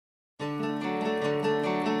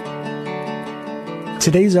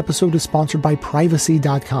Today's episode is sponsored by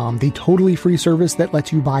Privacy.com, the totally free service that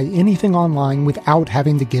lets you buy anything online without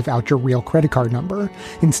having to give out your real credit card number.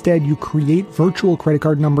 Instead, you create virtual credit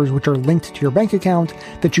card numbers which are linked to your bank account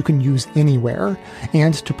that you can use anywhere.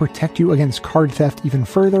 And to protect you against card theft even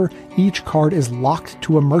further, each card is locked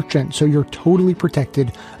to a merchant, so you're totally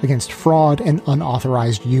protected against fraud and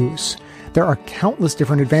unauthorized use. There are countless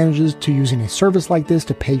different advantages to using a service like this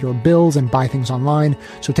to pay your bills and buy things online,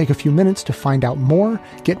 so take a few minutes to find out more,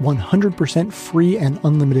 get 100% free and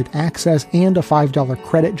unlimited access, and a $5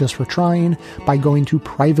 credit just for trying by going to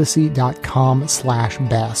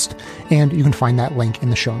privacy.com/best. And you can find that link in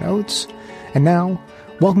the show notes. And now,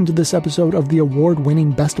 welcome to this episode of the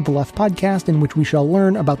award-winning Best of the Left podcast, in which we shall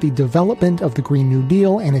learn about the development of the Green New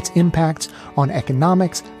Deal and its impacts on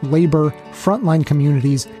economics, labor, frontline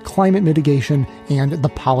communities, climate mitigation, and the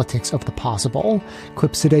politics of the possible.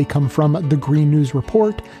 Clips today come from The Green News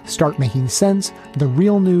Report, Start Making Sense, The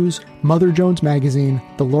Real News, Mother Jones Magazine,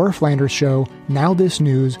 The Laura Flanders Show, Now This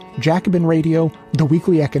News, Jacobin Radio, The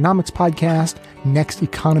Weekly Economics Podcast, Next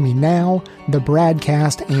Economy Now, The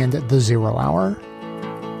Bradcast, and The Zero Hour.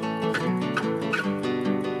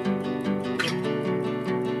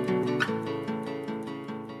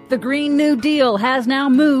 The Green New Deal has now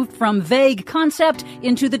moved from vague concept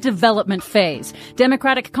into the development phase.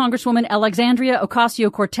 Democratic Congresswoman Alexandria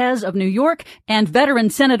Ocasio-Cortez of New York and veteran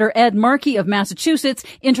Senator Ed Markey of Massachusetts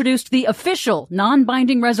introduced the official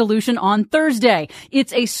non-binding resolution on Thursday.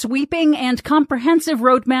 It's a sweeping and comprehensive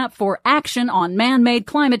roadmap for action on man-made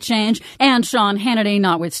climate change, and Sean Hannity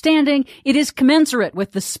notwithstanding, it is commensurate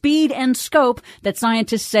with the speed and scope that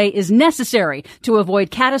scientists say is necessary to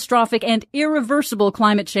avoid catastrophic and irreversible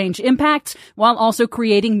climate change impacts while also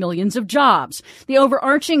creating millions of jobs. The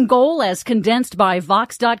overarching goal, as condensed by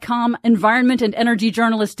Vox.com environment and energy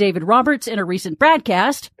journalist David Roberts in a recent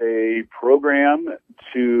broadcast, a program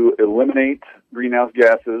to eliminate greenhouse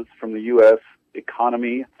gases from the U.S.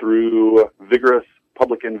 economy through vigorous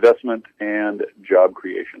public investment and job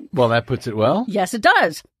creation. Well, that puts it well. Yes, it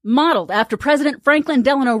does. Modeled after President Franklin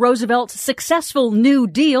Delano Roosevelt's successful New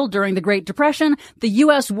Deal during the Great Depression, the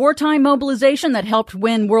U.S. wartime mobilization that helped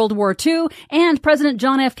win World War II, and President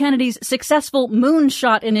John F. Kennedy's successful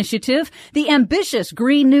Moonshot Initiative, the ambitious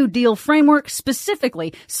Green New Deal framework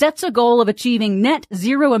specifically sets a goal of achieving net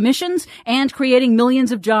zero emissions and creating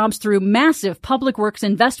millions of jobs through massive public works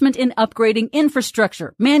investment in upgrading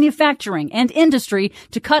infrastructure, manufacturing, and industry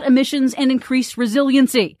to cut emissions and increase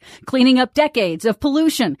resiliency, cleaning up decades of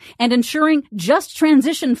pollution, and ensuring just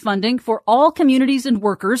transition funding for all communities and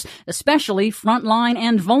workers, especially frontline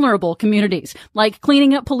and vulnerable communities, like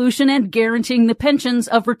cleaning up pollution and guaranteeing the pensions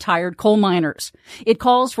of retired coal miners. It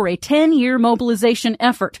calls for a 10-year mobilization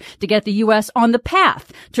effort to get the U.S. on the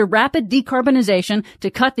path to rapid decarbonization to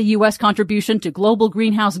cut the U.S. contribution to global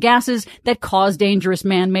greenhouse gases that cause dangerous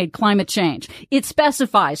man-made climate change. It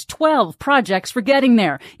specifies 12 projects for getting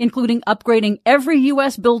there, including upgrading every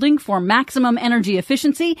U.S. building for maximum energy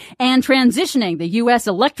efficiency and transitioning the U.S.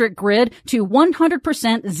 electric grid to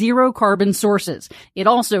 100% zero carbon sources. It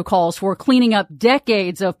also calls for cleaning up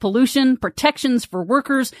decades of pollution, protections for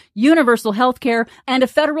workers, universal health care, and a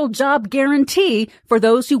federal job guarantee for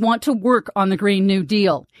those who want to work on the Green New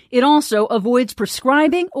Deal. It also avoids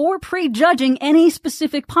prescribing or prejudging any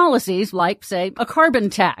specific policies like, say, a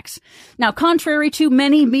carbon tax. Now, contrary to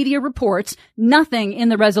many media reports, nothing in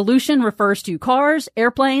the resolution refers to cars,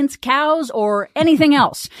 airplanes, cows, or anything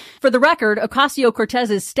else. For the record,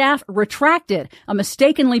 Ocasio-Cortez's staff retracted a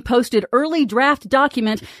mistakenly posted early draft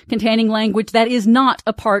document containing language that is not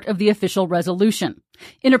a part of the official resolution.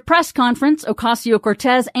 In a press conference,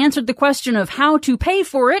 Ocasio-Cortez answered the question of how to pay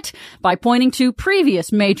for it by pointing to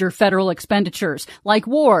previous major federal expenditures, like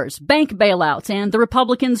wars, bank bailouts, and the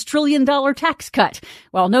Republicans' trillion-dollar tax cut,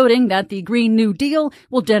 while noting that the Green New Deal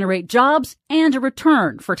will generate jobs and a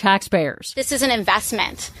return for taxpayers. This is an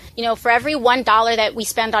investment. For every $1 that we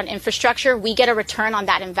spend on infrastructure, we get a return on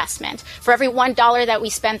that investment. For every $1 that we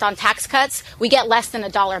spend on tax cuts, we get less than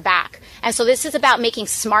 $1 back. And so this is about making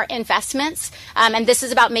smart investments, and this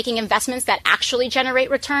is about making investments that actually generate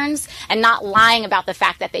returns and not lying about the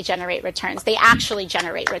fact that they generate returns. They actually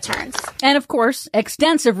generate returns. And of course,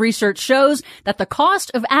 extensive research shows that the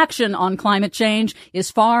cost of action on climate change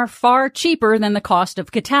is far, far cheaper than the cost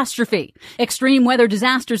of catastrophe. Extreme weather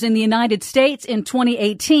disasters in the United States in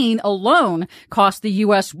 2018 alone cost the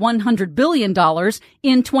U.S. $100 billion.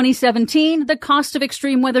 In 2017, the cost of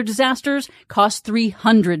extreme weather disasters cost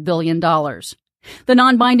 $300 billion. The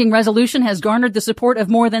non-binding resolution has garnered the support of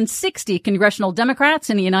more than 60 congressional Democrats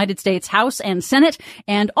in the United States House and Senate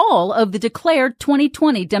and all of the declared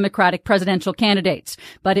 2020 Democratic presidential candidates.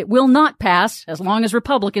 But it will not pass as long as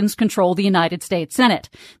Republicans control the United States Senate.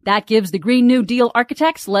 That gives the Green New Deal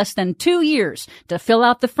architects less than 2 years to fill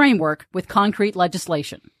out the framework with concrete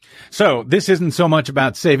legislation. So this isn't so much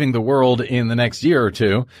about saving the world in the next year or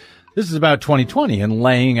two. This is about 2020 and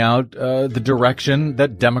laying out the direction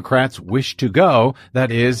that Democrats wish to go.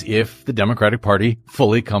 That is, if the Democratic Party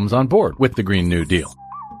fully comes on board with the Green New Deal.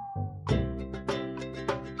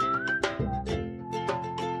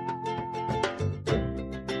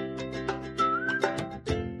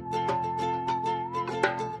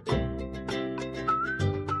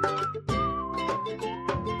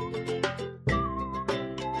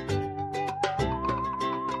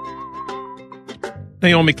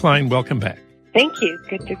 Naomi Klein, welcome back. Thank you.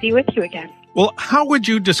 Good to be with you again. Well, how would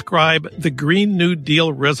you describe the Green New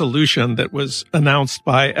Deal resolution that was announced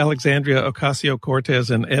by Alexandria Ocasio-Cortez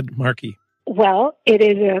and Ed Markey? Well, it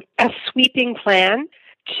is a sweeping plan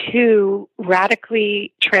to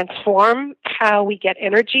radically transform how we get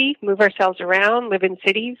energy, move ourselves around, live in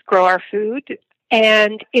cities, grow our food,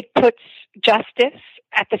 and it puts justice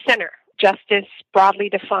at the center. Justice broadly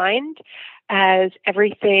defined as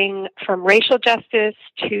everything from racial justice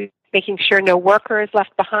to making sure no worker is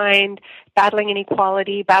left behind, battling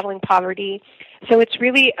inequality, battling poverty. So it's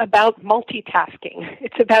really about multitasking.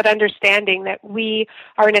 It's about understanding that we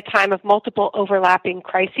are in a time of multiple overlapping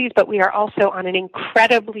crises, but we are also on an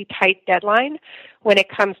incredibly tight deadline when it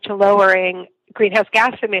comes to lowering greenhouse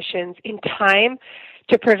gas emissions in time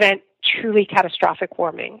to prevent truly catastrophic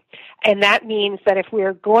warming. And that means that if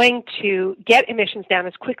we're going to get emissions down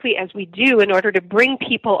as quickly as we do in order to bring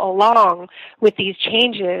people along with these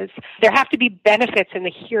changes, there have to be benefits in the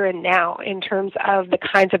here and now in terms of the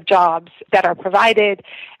kinds of jobs that are provided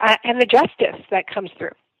and the justice that comes through.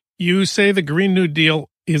 You say the Green New Deal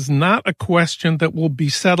is not a question that will be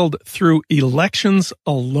settled through elections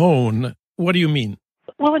alone. What do you mean?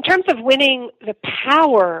 Well, in terms of winning the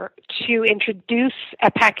power to introduce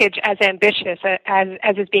a package as ambitious as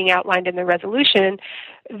is being outlined in the resolution,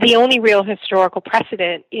 the only real historical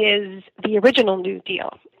precedent is the original New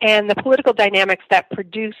Deal. And the political dynamics that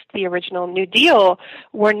produced the original New Deal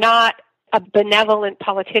were not a benevolent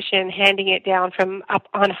politician handing it down from up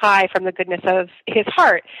on high from the goodness of his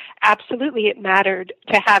heart. Absolutely, it mattered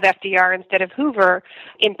to have FDR instead of Hoover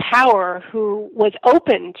in power, who was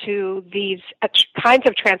open to these kinds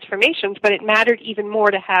of transformations, but it mattered even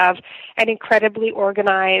more to have an incredibly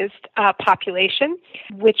organized population,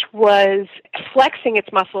 which was flexing its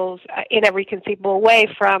muscles in every conceivable way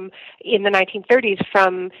from, in the 1930s,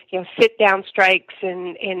 from sit-down strikes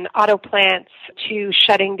in auto plants to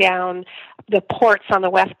shutting down the ports on the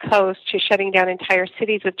West Coast to shutting down entire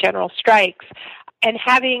cities with general strikes, and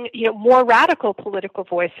having more radical political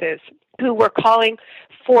voices who were calling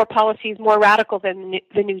for policies more radical than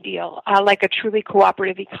the New Deal, like a truly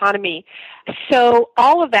cooperative economy. So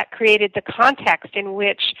all of that created the context in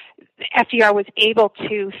which FDR was able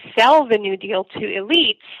to sell the New Deal to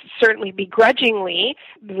elites, certainly begrudgingly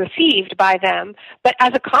received by them, but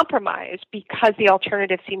as a compromise because the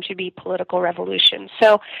alternative seemed to be political revolution.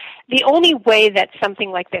 So the only way that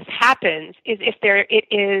something like this happens is if it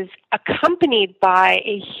is accompanied by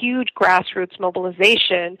a huge grassroots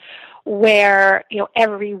mobilization where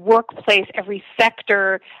every workplace, every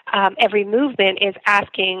sector, every movement is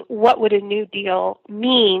asking, what would a New Deal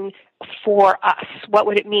mean for us? What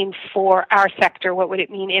would it mean for our sector? What would it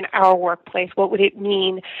mean in our workplace? What would it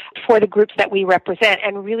mean for the groups that we represent?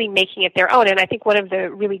 And really making it their own. And I think one of the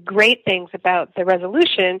really great things about the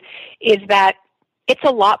resolution is that it's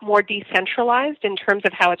a lot more decentralized in terms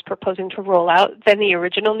of how it's proposing to roll out than the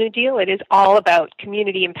original New Deal. It is all about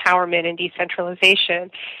community empowerment and decentralization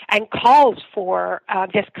and calls for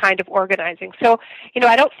this kind of organizing. So,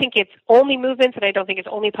 I don't think it's only movements and I don't think it's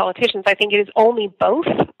only politicians. I think it is only both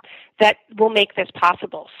that will make this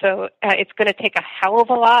possible. So it's going to take a hell of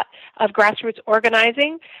a lot of grassroots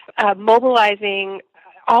organizing, mobilizing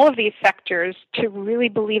all of these sectors to really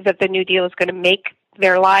believe that the New Deal is going to make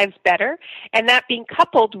their lives better, and that being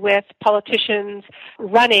coupled with politicians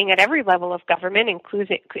running at every level of government,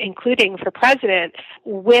 including for president,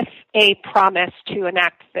 with a promise to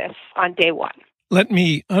enact this on day one. Let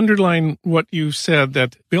me underline what you said,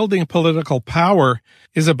 that building political power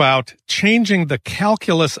is about changing the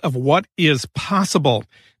calculus of what is possible.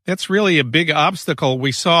 That's really a big obstacle.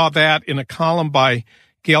 We saw that in a column by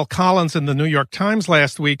Gail Collins in the New York Times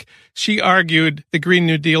last week. She argued the Green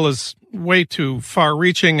New Deal is way too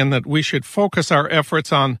far-reaching and that we should focus our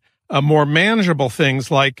efforts on more manageable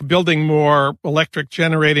things like building more electric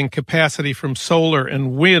generating capacity from solar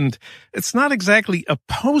and wind. It's not exactly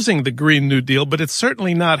opposing the Green New Deal, but it's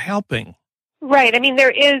certainly not helping. Right. I mean,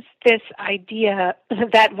 there is this idea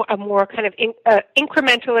that a more kind of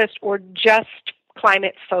incrementalist or just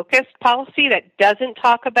climate-focused policy that doesn't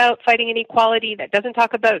talk about fighting inequality, that doesn't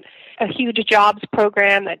talk about a huge jobs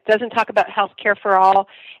program, that doesn't talk about health care for all,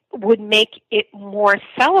 would make it more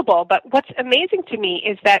sellable. But what's amazing to me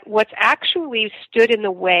is that what's actually stood in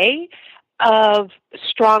the way of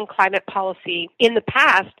strong climate policy in the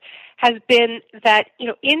past has been that,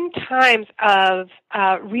 in times of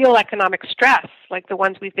real economic stress, like the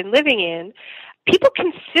ones we've been living in, people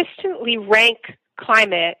consistently rank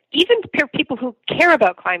climate, even people who care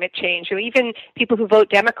about climate change, or even people who vote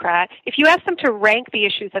Democrat, if you ask them to rank the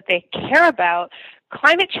issues that they care about,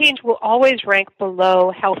 climate change will always rank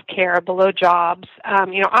below health care, below jobs.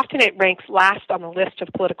 Often it ranks last on the list of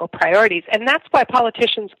political priorities. And that's why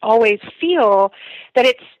politicians always feel that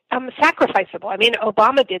it's sacrificable. I mean,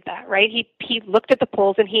 Obama did that, right? He looked at the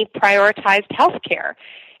polls and he prioritized health care.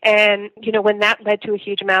 And, when that led to a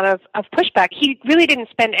huge amount of pushback, he really didn't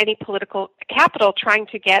spend any political capital trying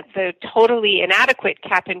to get the totally inadequate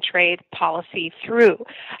cap-and-trade policy through.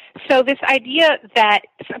 So this idea that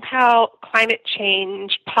somehow climate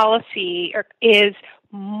change policy is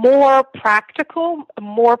more practical,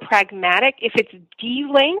 more pragmatic if it's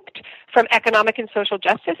delinked from economic and social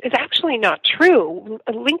justice is actually not true.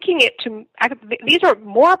 Linking it to, these are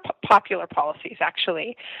more popular policies,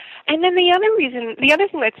 actually. And then the other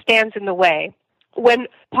thing that stands in the way when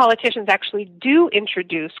politicians actually do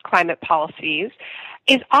introduce climate policies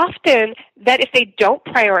is often that if they don't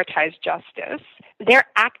prioritize justice, they're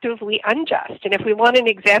actively unjust. And if we want an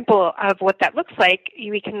example of what that looks like,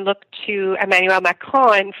 we can look to Emmanuel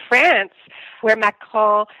Macron in France, where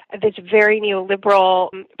Macron, this very neoliberal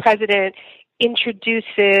president,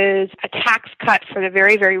 introduces a tax cut for the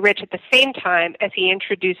very, very rich at the same time as he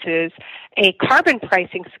introduces a carbon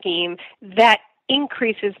pricing scheme that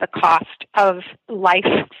increases the cost of life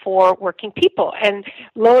for working people. And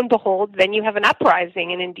lo and behold, then you have an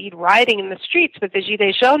uprising and indeed rioting in the streets with the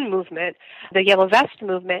Gilets jaunes movement, the Yellow Vest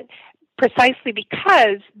movement, precisely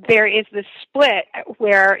because there is this split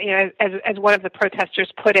where, as one of the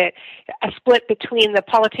protesters put it, a split between the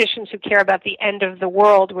politicians who care about the end of the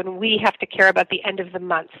world when we have to care about the end of the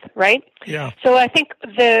month, right? Yeah. So I think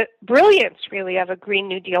the brilliance, really, of a Green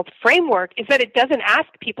New Deal framework is that it doesn't ask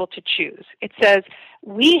people to choose. It says,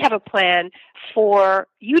 we have a plan for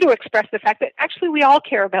you to express the fact that actually we all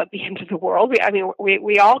care about the end of the world.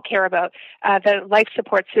 We all care about the life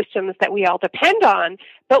support systems that we all depend on,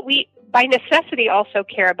 but we, by necessity, also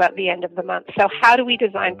care about the end of the month. So how do we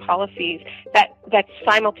design policies that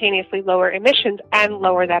simultaneously lower emissions and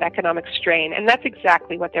lower that economic strain? And that's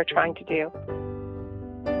exactly what they're trying to do.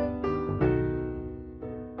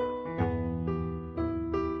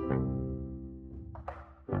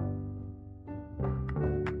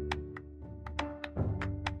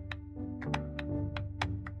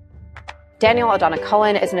 Daniel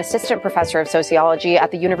O'Donoghue is an assistant professor of sociology at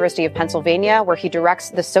the University of Pennsylvania, where he directs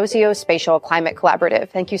the Socio-Spatial Climate Collaborative.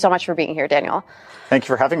 Thank you so much for being here, Daniel. Thank you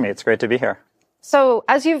for having me. It's great to be here. So,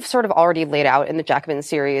 as you've sort of already laid out in the Jacobin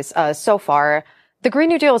series so far, the Green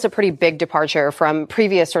New Deal is a pretty big departure from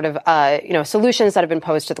previous sort of, solutions that have been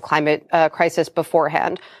posed to the climate crisis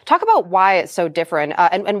beforehand. Talk about why it's so different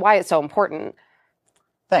and why it's so important.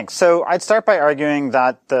 Thanks. So, I'd start by arguing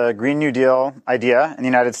that the Green New Deal idea in the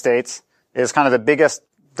United States is kind of the biggest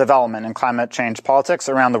development in climate change politics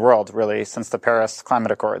around the world, really, since the Paris Climate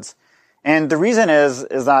Accords. And the reason is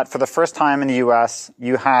that for the first time in the U.S.,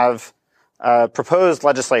 you have proposed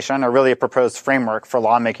legislation, or really a proposed framework for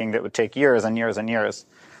lawmaking that would take years and years and years,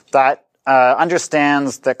 that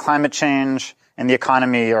understands that climate change and the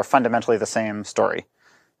economy are fundamentally the same story.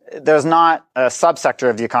 There's not a subsector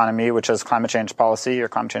of the economy, which is climate change policy or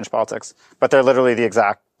climate change politics, but they're literally the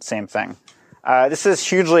exact same thing. This is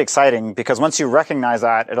hugely exciting because once you recognize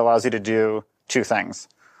that, it allows you to do two things.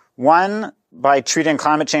 One, by treating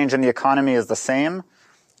climate change and the economy as the same,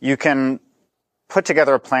 you can put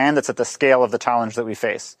together a plan that's at the scale of the challenge that we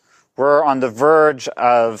face. We're on the verge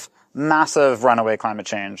of massive runaway climate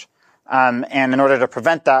change. And in order to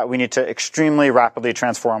prevent that, we need to extremely rapidly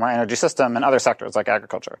transform our energy system and other sectors like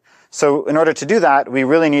agriculture. So in order to do that, we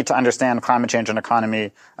really need to understand climate change and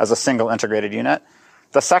economy as a single integrated unit.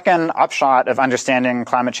 The second upshot of understanding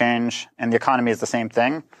climate change and the economy is the same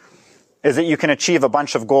thing, is that you can achieve a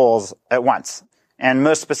bunch of goals at once. And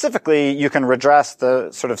most specifically, you can redress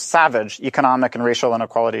the sort of savage economic and racial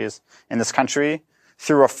inequalities in this country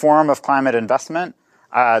through a form of climate investment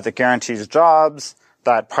that guarantees jobs,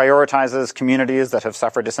 that prioritizes communities that have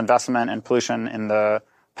suffered disinvestment and pollution in the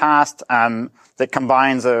past, that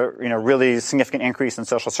combines a really significant increase in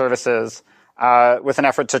social services with an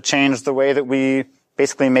effort to change the way that we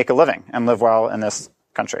basically make a living and live well in this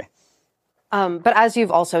country. But as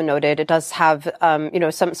you've also noted, it does have,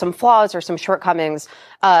 some flaws or some shortcomings.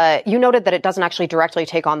 You noted that it doesn't actually directly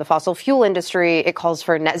take on the fossil fuel industry. It calls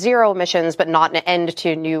for net zero emissions, but not an end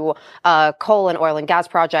to new coal and oil and gas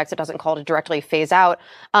projects. It doesn't call to directly phase out.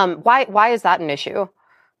 Why is that an issue?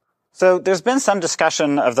 So there's been some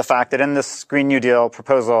discussion of the fact that in this Green New Deal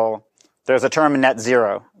proposal, there's a term net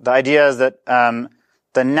zero. The idea is that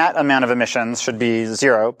the net amount of emissions should be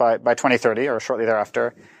zero by 2030 or shortly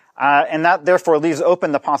thereafter. And that therefore leaves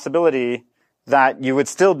open the possibility that you would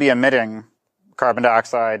still be emitting carbon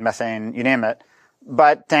dioxide, methane, you name it.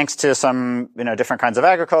 But thanks to some, different kinds of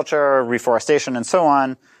agriculture, reforestation, and so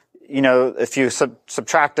on, if you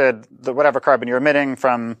subtracted whatever carbon you're emitting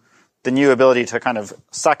from the new ability to kind of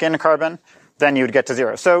suck in carbon, then you would get to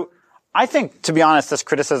zero. So I think, to be honest, this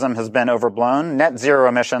criticism has been overblown. Net zero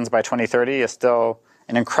emissions by 2030 is still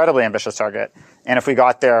an incredibly ambitious target. And if we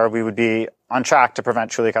got there, we would be on track to prevent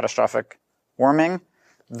truly catastrophic warming.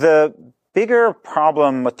 The bigger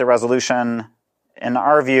problem with the resolution, in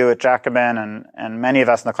our view at Jacobin and many of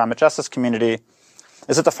us in the climate justice community,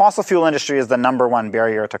 is that the fossil fuel industry is the number one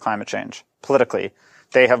barrier to climate change politically.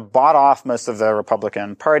 They have bought off most of the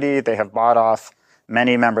Republican Party. They have bought off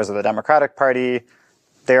many members of the Democratic Party.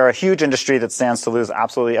 They're a huge industry that stands to lose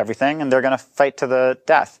absolutely everything, and they're going to fight to the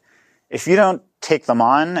death. If you don't take them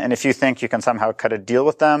on, and if you think you can somehow cut a deal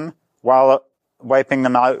with them while wiping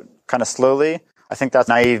them out kind of slowly, I think that's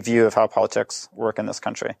a naive view of how politics work in this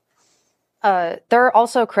country. There are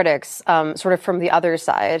also critics, sort of from the other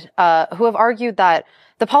side, who have argued that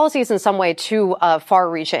the policy is in some way too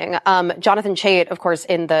far-reaching. Jonathan Chait, of course,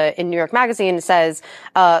 in New York Magazine says,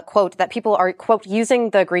 quote, that people are, quote, using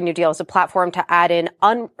the Green New Deal as a platform to add in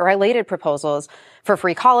unrelated proposals for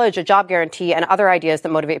free college, a job guarantee, and other ideas that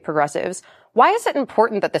motivate progressives. Why is it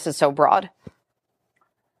important that this is so broad?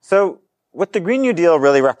 So what the Green New Deal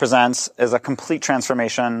really represents is a complete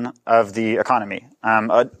transformation of the economy,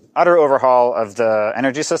 an utter overhaul of the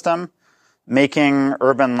energy system, making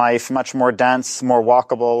urban life much more dense, more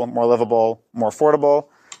walkable, more livable, more affordable,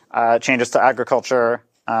 changes to agriculture,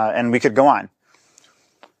 and we could go on.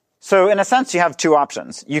 So in a sense, you have two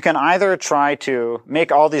options. You can either try to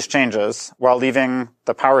make all these changes while leaving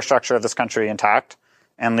the power structure of this country intact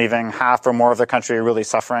and leaving half or more of the country really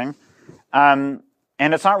suffering. And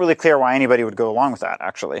it's not really clear why anybody would go along with that,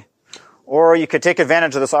 actually. Or you could take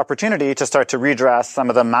advantage of this opportunity to start to redress some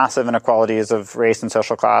of the massive inequalities of race and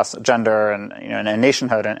social class, gender, and and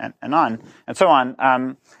nationhood, and so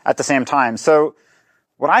on at the same time. So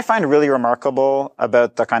what I find really remarkable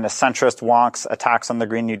about the kind of centrist wonks attacks on the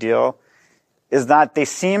Green New Deal is that they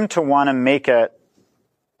seem to want to make it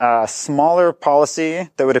a smaller policy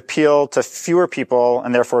that would appeal to fewer people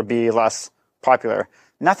and therefore be less popular.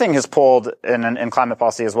 Nothing has polled in climate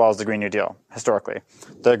policy as well as the Green New Deal historically.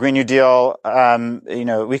 The Green New Deal,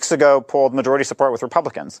 weeks ago polled majority support with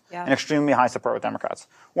Republicans and extremely high support with Democrats.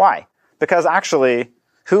 Why? Because actually,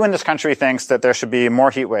 who in this country thinks that there should be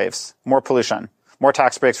more heat waves, more pollution, more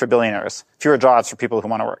tax breaks for billionaires, fewer jobs for people who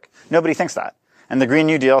want to work? Nobody thinks that. And the Green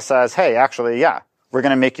New Deal says, hey, actually, we're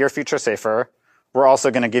going to make your future safer. We're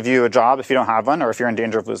also going to give you a job if you don't have one or if you're in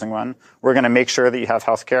danger of losing one. We're going to make sure that you have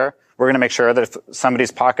health care. We're going to make sure that if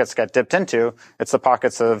somebody's pockets get dipped into, it's the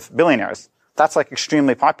pockets of billionaires. That's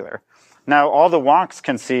extremely popular. Now, all the wonks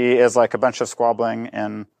can see is a bunch of squabbling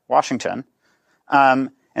in Washington.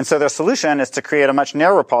 And so their solution is to create a much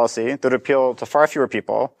narrower policy that would appeal to far fewer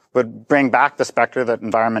people, would bring back the specter that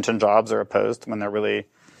environment and jobs are opposed when they're really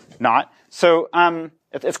not. So,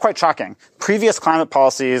 it's quite shocking. Previous climate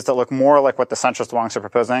policies that look more like what the centrist wonks are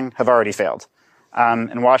proposing have already failed.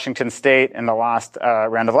 In Washington state, in the last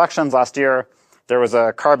round of elections last year, there was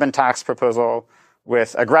a carbon tax proposal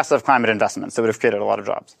with aggressive climate investments that would have created a lot of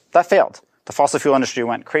jobs. That failed. The fossil fuel industry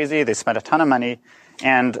went crazy. They spent a ton of money.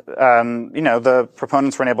 And, the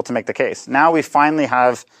proponents weren't able to make the case. Now we finally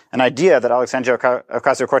have an idea that Alexandria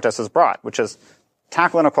Ocasio-Cortez has brought, which is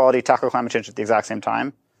tackle inequality, tackle climate change at the exact same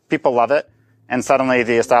time. People love it. And suddenly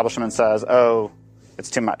the establishment says, oh, it's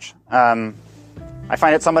too much. I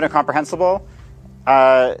find it somewhat incomprehensible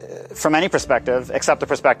from any perspective, except the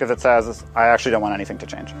perspective that says, I actually don't want anything to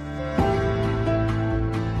change.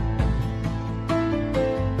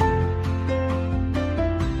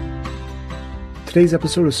 Today's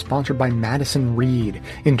episode is sponsored by Madison Reed.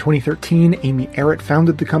 In 2013, Amy Errett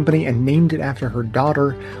founded the company and named it after her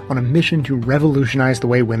daughter on a mission to revolutionize the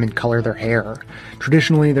way women color their hair.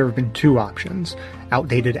 Traditionally, there have been two options: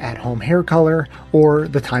 outdated at-home hair color, or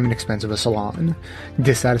the time and expense of a salon.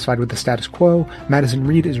 Dissatisfied with the status quo, Madison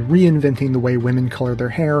Reed is reinventing the way women color their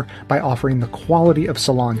hair by offering the quality of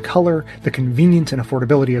salon color, the convenience and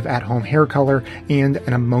affordability of at-home hair color, and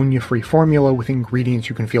an ammonia-free formula with ingredients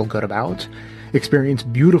you can feel good about. Experience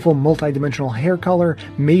beautiful multi-dimensional hair color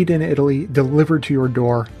made in Italy, delivered to your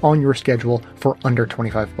door on your schedule for under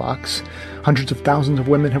 $25. Hundreds of thousands of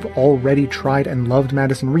women have already tried and loved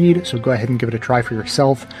Madison Reed, so go ahead and give it a try for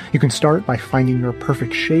yourself. You can start by finding your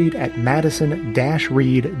perfect shade at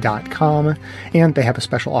madison-reed.com, and they have a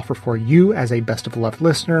special offer for you as a Best of Love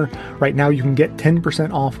listener. Right now you can get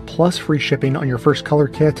 10% off plus free shipping on your first color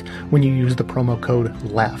kit when you use the promo code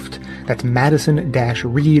LEFT. That's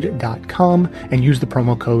madison-reed.com and use the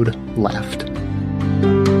promo code LEFT.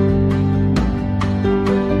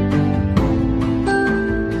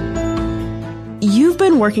 You've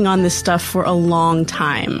been working on this stuff for a long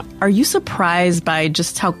time. Are you surprised by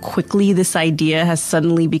just how quickly this idea has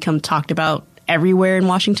suddenly become talked about everywhere in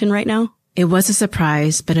Washington right now? It was a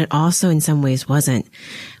surprise, but it also in some ways wasn't.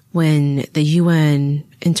 When the UN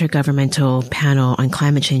Intergovernmental Panel on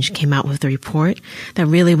Climate Change came out with the report that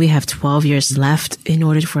really we have 12 years left in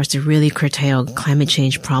order for us to really curtail climate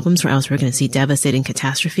change problems, or else we're going to see devastating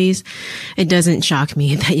catastrophes, it doesn't shock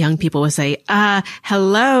me that young people will say,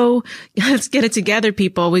 hello, let's get it together,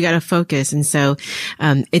 people. We got to focus. And so,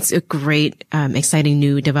 it's a great, exciting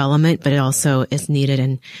new development, but it also is needed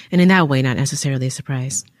and in that way, not necessarily a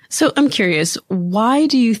surprise. So I'm curious, why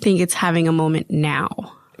do you think it's having a moment now?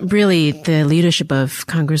 Really, the leadership of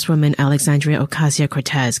Congresswoman Alexandria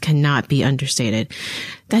Ocasio-Cortez cannot be understated.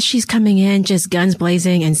 That she's coming in just guns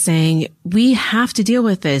blazing and saying, we have to deal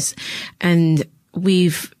with this. And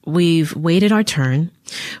we've waited our turn.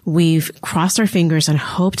 We've crossed our fingers and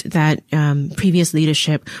hoped that previous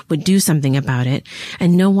leadership would do something about it,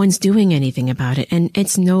 and no one's doing anything about it. And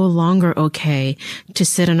it's no longer okay to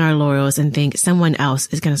sit on our laurels and think someone else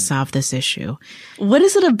is going to solve this issue. What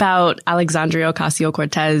is it about Alexandria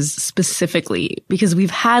Ocasio-Cortez specifically? Because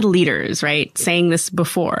we've had leaders, right, saying this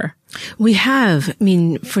before. We have. I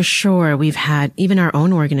mean, for sure, we've had even our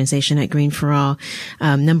own organization at Green for All.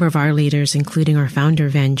 A number of our leaders, including our founder,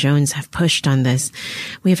 Van Jones, have pushed on this.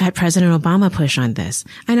 We've had President Obama push on this.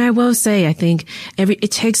 And I will say, I think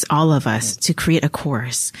it takes all of us to create a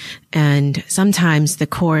chorus. And sometimes the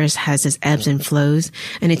chorus has its ebbs and flows,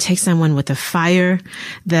 and it takes someone with the fire,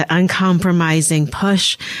 the uncompromising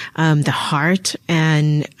push, the heart,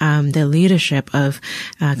 and the leadership of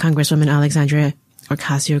Congresswoman Alexandria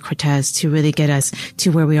Ocasio-Cortez to really get us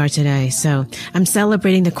to where we are today. So I'm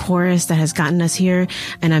celebrating the chorus that has gotten us here,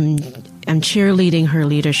 and I'm cheerleading her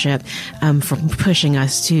leadership for pushing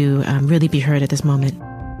us to really be heard at this moment.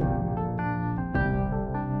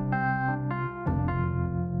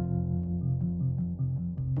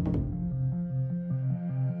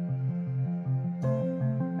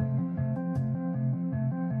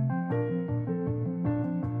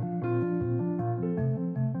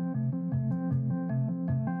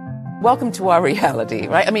 Welcome to our reality,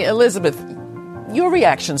 right? I mean, Elizabeth, your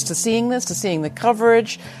reactions to seeing this, to seeing the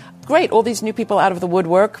coverage, great, all these new people out of the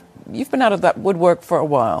woodwork. You've been out of that woodwork for a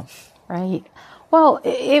while. Right. Well,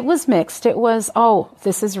 it was mixed. It was,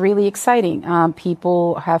 this is really exciting.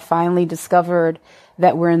 People have finally discovered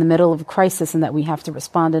that we're in the middle of a crisis and that we have to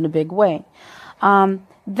respond in a big way.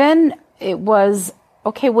 Then it was,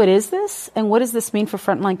 okay, what is this? And what does this mean for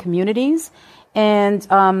frontline communities? And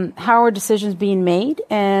how are decisions being made?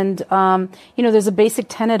 And, there's a basic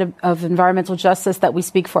tenet of environmental justice that we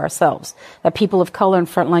speak for ourselves, that people of color and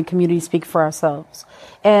frontline communities speak for ourselves.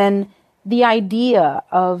 And the idea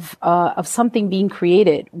of something being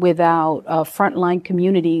created without frontline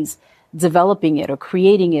communities developing it or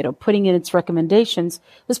creating it or putting in its recommendations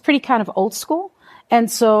was pretty kind of old school. And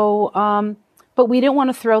so, but we didn't want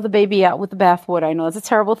to throw the baby out with the bathwater. I know it's a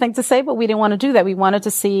terrible thing to say, but we didn't want to do that. We wanted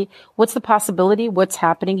to see what's the possibility, what's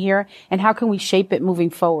happening here, and how can we shape it moving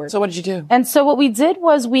forward. So what did you do? And so what we did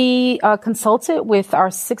was we consulted with our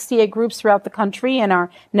 68 groups throughout the country and our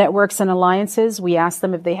networks and alliances. We asked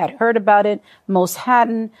them if they had heard about it. Most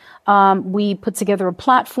hadn't. We put together a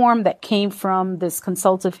platform that came from this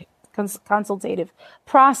consultative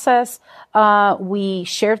process. We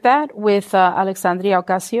shared that with Alexandria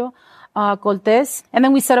Ocasio. Cortez. And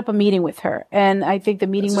then we set up a meeting with her. And I think the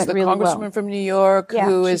meeting went really well. This is the congresswoman from New York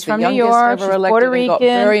who is the from youngest New York, ever she's elected Puerto and Rican, got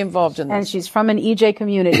very involved in this. And she's from an EJ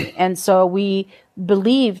community. And so we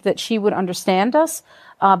believed that she would understand us.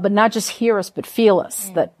 But not just hear us, but feel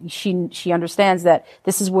us, that she understands that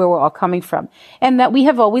this is where we're all coming from. And that we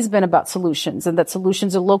have always been about solutions, and that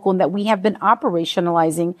solutions are local, and that we have been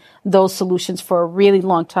operationalizing those solutions for a really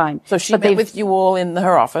long time. So she met with you all in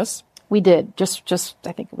her office? We did, just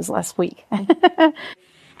I think it was last week.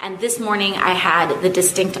 And this morning I had the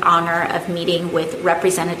distinct honor of meeting with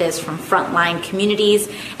representatives from frontline communities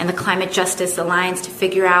and the Climate Justice Alliance to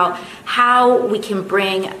figure out how we can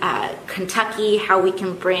bring Kentucky, how we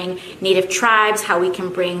can bring Native tribes, how we can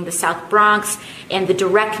bring the South Bronx and the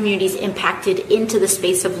direct communities impacted into the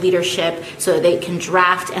space of leadership so that they can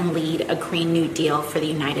draft and lead a Green New Deal for the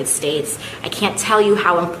United States. I can't tell you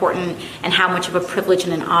how important and how much of a privilege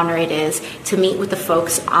and an honor it is to meet with the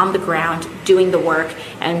folks on the ground doing the work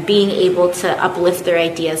and being able to uplift their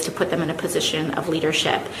ideas to put them in a position of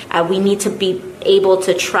leadership. We need to be able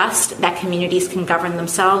to trust that communities can govern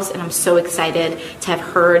themselves, and I'm so excited to have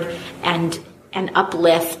heard and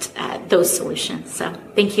uplift those solutions. So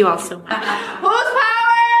thank you all so much.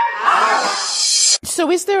 So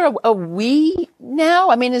is there a we now?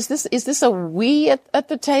 I mean, is this a we at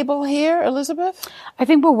the table here, Elizabeth? I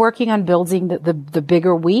think we're working on building the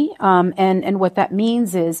bigger we. And what that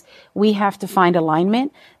means is we have to find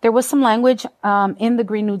alignment. There was some language, in the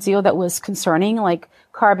Green New Deal that was concerning, like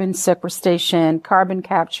carbon sequestration, carbon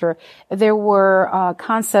capture. There were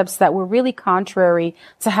concepts that were really contrary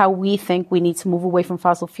to how we think we need to move away from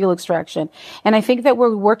fossil fuel extraction. And I think that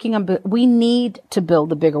we're working on, we need to build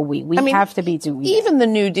the bigger we. We have to be doing even the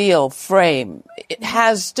New Deal frame, it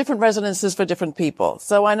has different resonances for different people.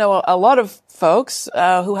 So I know a lot of folks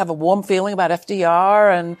who have a warm feeling about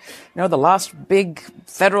FDR and, the last big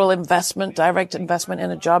federal investment, direct investment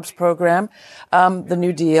in a jobs program, the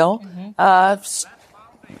New Deal,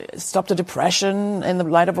 stopped a depression in the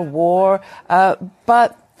light of a war.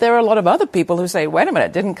 But there are a lot of other people who say, wait a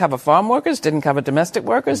minute, didn't cover farm workers, didn't cover domestic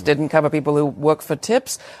workers, didn't cover people who work for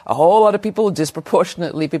tips. A whole lot of people,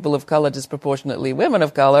 disproportionately people of color, disproportionately women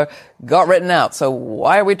of color, got written out. So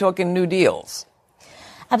why are we talking New Deals?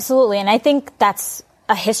 Absolutely. And I think that's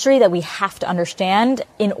a history that we have to understand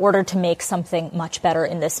in order to make something much better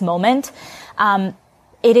in this moment.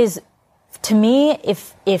 It is, to me,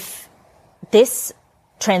 if this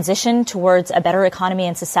transition towards a better economy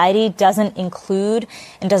and society doesn't include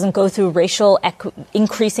and doesn't go through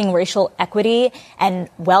increasing racial equity and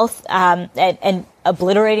wealth, and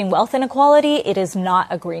obliterating wealth inequality, it is not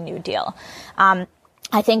a Green New Deal.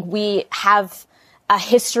 I think we have a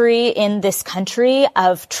history in this country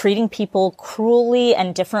of treating people cruelly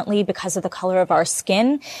and differently because of the color of our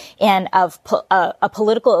skin, and of a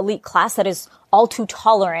political elite class that is all too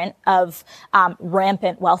tolerant of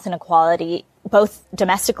rampant wealth inequality, both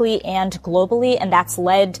domestically and globally, and that's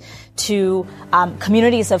led to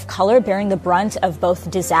communities of color bearing the brunt of both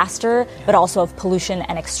disaster but also of pollution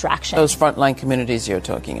and extraction. Those frontline communities you're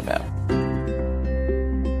talking about.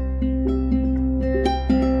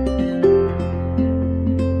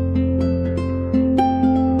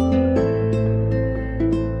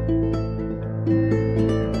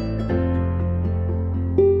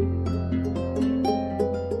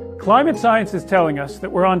 Climate science is telling us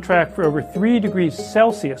that we're on track for over 3 degrees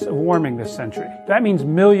Celsius of warming this century. That means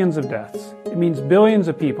millions of deaths. It means billions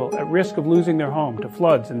of people at risk of losing their home to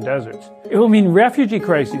floods and deserts. It will mean refugee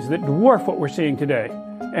crises that dwarf what we're seeing today,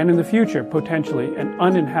 and in the future, potentially an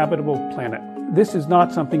uninhabitable planet. This is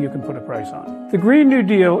not something you can put a price on. The Green New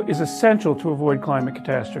Deal is essential to avoid climate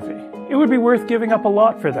catastrophe. It would be worth giving up a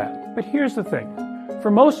lot for that. But here's the thing.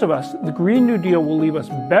 For most of us, the Green New Deal will leave us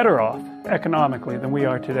better off economically than we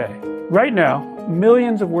are today. Right now,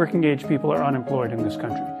 millions of working-age people are unemployed in this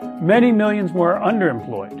country. Many millions more are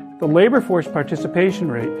underemployed. The labor force participation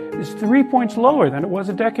rate is 3 points lower than it was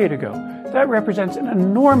a decade ago. That represents an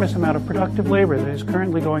enormous amount of productive labor that is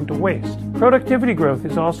currently going to waste. Productivity growth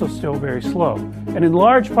is also still very slow, and in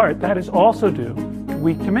large part that is also due to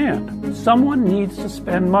weak demand. Someone needs to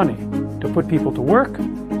spend money to put people to work,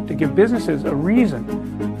 to give businesses a reason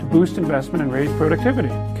to boost investment and raise productivity.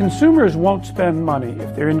 Consumers won't spend money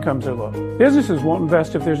if their incomes are low. Businesses won't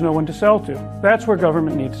invest if there's no one to sell to. That's where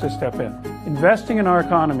government needs to step in. Investing in our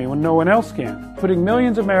economy when no one else can, putting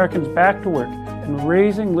millions of Americans back to work, and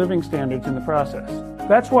raising living standards in the process.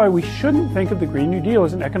 That's why we shouldn't think of the Green New Deal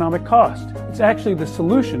as an economic cost. It's actually the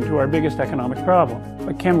solution to our biggest economic problem.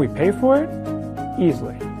 But can we pay for it?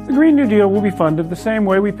 Easily. The Green New Deal will be funded the same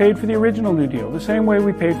way we paid for the original New Deal, the same way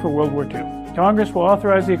we paid for World War II. Congress will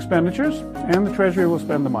authorize the expenditures, and the Treasury will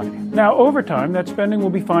spend the money. Now, over time, that spending will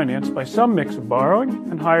be financed by some mix of borrowing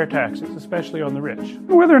and higher taxes, especially on the rich.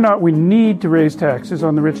 Whether or not we need to raise taxes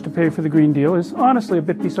on the rich to pay for the Green Deal is honestly a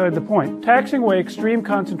bit beside the point. Taxing away extreme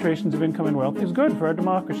concentrations of income and wealth is good for our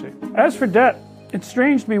democracy. As for debt, it's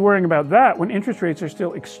strange to be worrying about that when interest rates are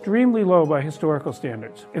still extremely low by historical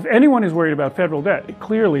standards. If anyone is worried about federal debt, it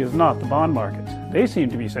clearly is not the bond markets. They seem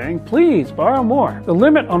to be saying, please borrow more. The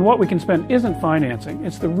limit on what we can spend isn't financing,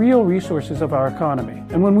 it's the real resources of our economy.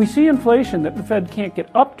 And when we see inflation that the Fed can't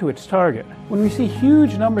get up to its target, when we see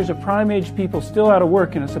huge numbers of prime-age people still out of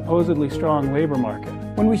work in a supposedly strong labor market,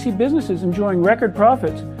 when we see businesses enjoying record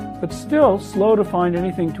profits but still slow to find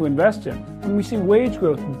anything to invest in, when we see wage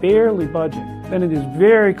growth barely budging, then it is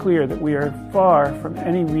very clear that we are far from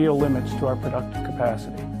any real limits to our productive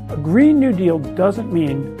capacity. A Green New Deal doesn't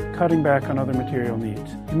mean cutting back on other material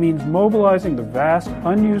needs. It means mobilizing the vast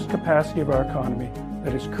unused capacity of our economy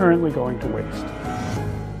that is currently going to waste.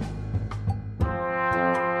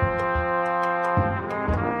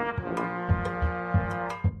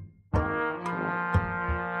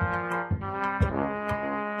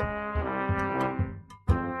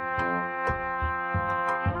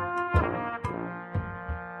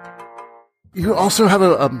 You also have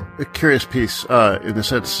a curious piece, in the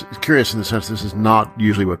sense this is not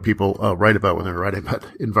usually what people write about when they're writing about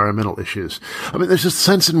environmental issues. I mean, there's a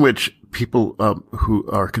sense in which people who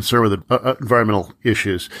are concerned with environmental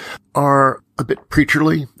issues are a bit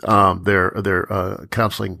preacherly. They're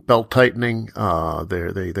counseling belt tightening.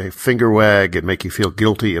 They finger wag and make you feel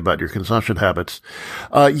guilty about your consumption habits.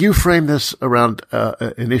 You frame this around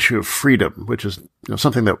an issue of freedom, which is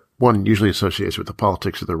something that one usually associates with the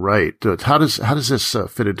politics of the right. How does this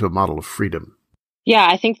fit into a model of freedom? Yeah,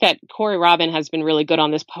 I think that Corey Robin has been really good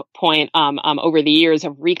on this point over the years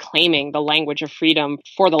of reclaiming the language of freedom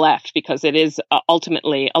for the left, because it is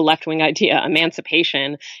ultimately a left-wing idea.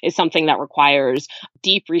 Emancipation is something that requires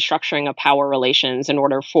deep restructuring of power relations in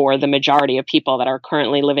order for the majority of people that are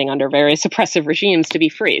currently living under various oppressive regimes to be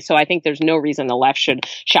free. So I think there's no reason the left should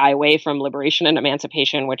shy away from liberation and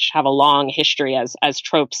emancipation, which have a long history as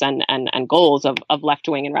tropes and goals of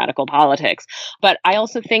left-wing and radical politics. But I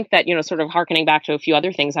also think that, sort of hearkening back to a few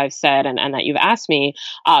other things I've said and that you've asked me,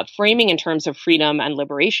 framing in terms of freedom and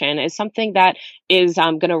liberation is something that is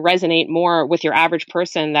going to resonate more with your average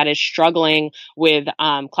person that is struggling with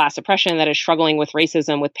class oppression, that is struggling with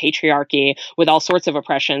racism, with patriarchy, with all sorts of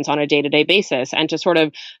oppressions on a day-to-day basis, and to sort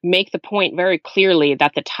of make the point very clearly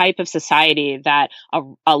that the type of society that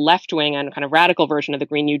a left-wing and kind of radical version of the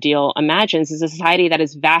Green New Deal imagines is a society that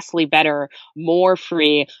is vastly better, more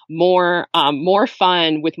free, more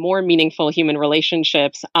fun, with more meaningful human relationships,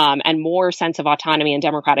 and more sense of autonomy and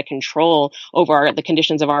democratic control over the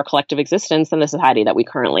conditions of our collective existence than the society that we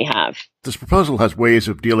currently have. This proposal has ways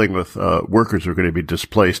of dealing with workers who are going to be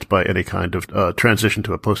displaced by any kind of transition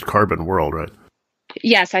to a post-carbon world, right?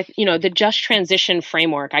 Yes, the just transition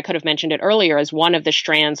framework, I could have mentioned it earlier, as one of the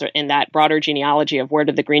strands in that broader genealogy of where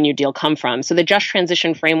did the Green New Deal come from. So the just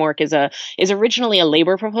transition framework is originally a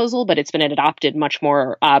labor proposal, but it's been adopted much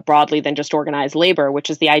more broadly than just organized labor, which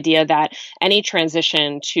is the idea that any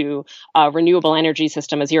transition to a renewable energy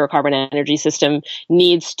system, a zero carbon energy system,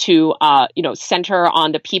 needs to center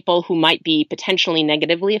on the people who might be potentially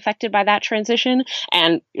negatively affected by that transition.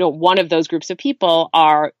 And one of those groups of people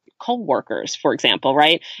are coal workers, for example,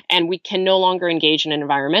 right? And we can no longer engage in an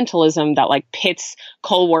environmentalism that pits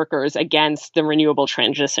coal workers against the renewable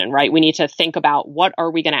transition, right? We need to think about what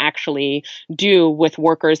are we going to actually do with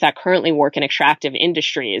workers that currently work in extractive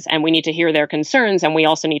industries, and we need to hear their concerns, and we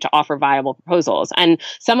also need to offer viable proposals. And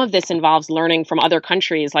some of this involves learning from other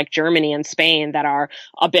countries like Germany and Spain that are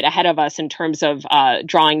a bit ahead of us in terms of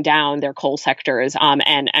drawing down their coal sectors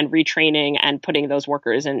and retraining and putting those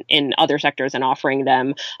workers in other sectors and offering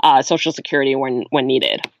them Social Security when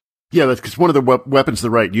needed. Yeah, that's because one of the weapons the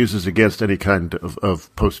right uses against any kind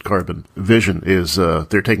of post-carbon vision is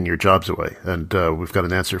they're taking your jobs away, and we've got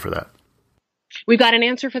an answer for that. We've got an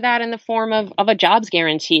answer for that in the form of a jobs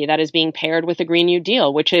guarantee that is being paired with the Green New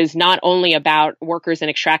Deal, which is not only about workers in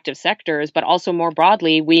extractive sectors, but also more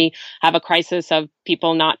broadly, we have a crisis of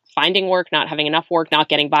people not finding work, not having enough work, not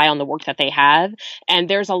getting by on the work that they have. And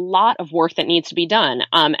there's a lot of work that needs to be done.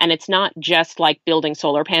 And it's not just like building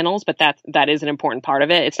solar panels, but that is an important part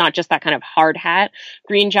of it. It's not just that kind of hard hat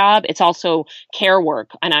green job. It's also care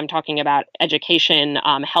work. And I'm talking about education,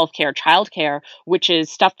 healthcare, childcare, which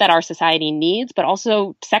is stuff that our society needs, but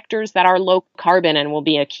also sectors that are low carbon and will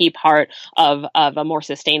be a key part of a more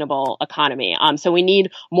sustainable economy. So we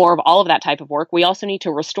need more of all of that type of work. We also need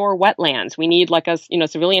to restore wetlands. We need like a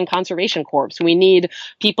civilian conservation corps. We need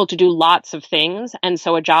people to do lots of things. And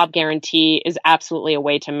so a job guarantee is absolutely a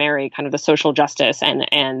way to marry kind of the social justice and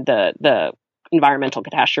the environmental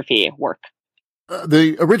catastrophe work.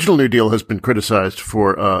 The original New Deal has been criticized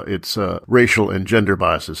for its racial and gender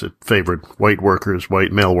biases. It favored white workers,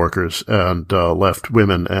 white male workers, and left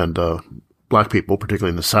women and black people,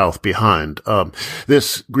 particularly in the South, behind.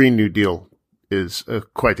 This Green New Deal is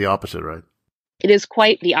quite the opposite, right? It is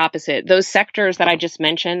quite the opposite. Those sectors that I just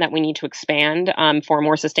mentioned that we need to expand for a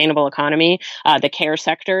more sustainable economy, the care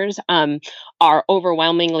sectors, are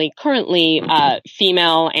overwhelmingly currently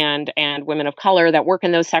female and women of color that work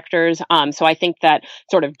in those sectors. So I think that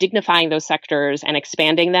sort of dignifying those sectors and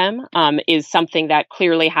expanding them is something that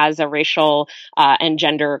clearly has a racial and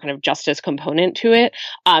gender kind of justice component to it.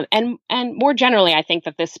 And more generally, I think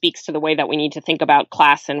that this speaks to the way that we need to think about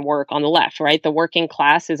class and work on the left, right? The working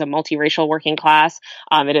class is a multiracial working class.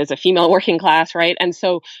 It is a female working class, right? And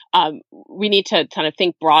so we need to kind of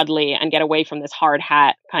think broadly and get away from this hard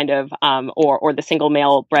hat kind of or the single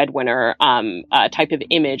male breadwinner type of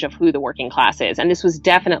image of who the working class is. And this was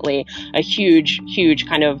definitely a huge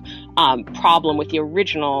kind of problem with the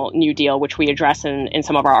original New Deal, which we address in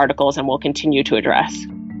some of our articles and will continue to address.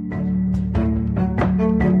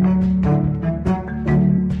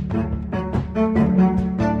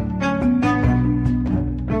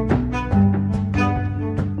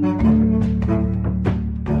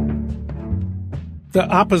 The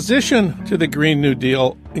opposition to the Green New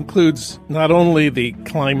Deal includes not only the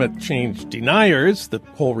climate change deniers, the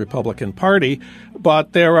whole Republican Party,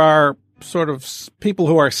 but there are sort of people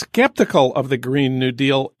who are skeptical of the Green New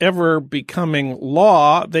Deal ever becoming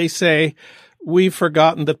law. They say, we've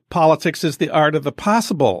forgotten that politics is the art of the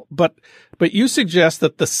possible. But you suggest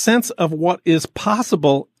that the sense of what is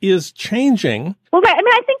possible is changing. Well, right. I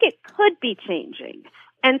mean, I think it could be changing.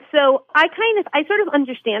 And so I sort of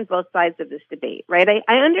understand both sides of this debate, right?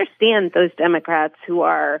 I understand those Democrats who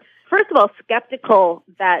are, first of all, skeptical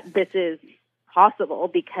that this is possible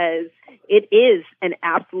because it is an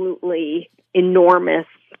absolutely enormous,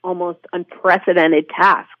 almost unprecedented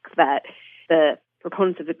task that the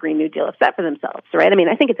proponents of the Green New Deal have set for themselves, right? I mean,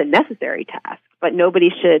 I think it's a necessary task, but nobody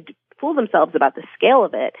should fool themselves about the scale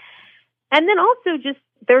of it. And then also just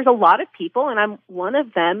there's a lot of people, and I'm one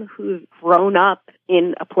of them, who've grown up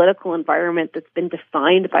in a political environment that's been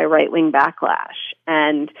defined by right-wing backlash.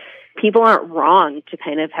 And people aren't wrong to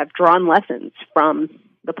kind of have drawn lessons from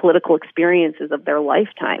the political experiences of their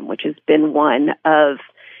lifetime, which has been one of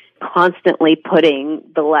constantly putting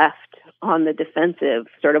the left on the defensive,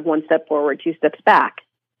 sort of one step forward, two steps back.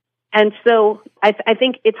 And so I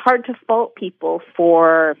think it's hard to fault people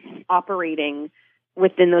for operating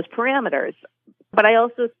within those parameters. But I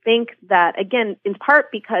also think that, again, in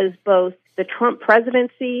part because both the Trump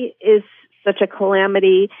presidency is such a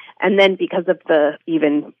calamity, and then because of the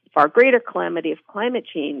even far greater calamity of climate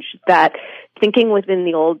change, that thinking within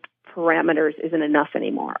the old parameters isn't enough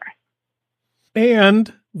anymore.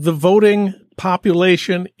 And the voting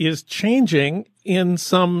population is changing in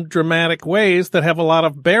some dramatic ways that have a lot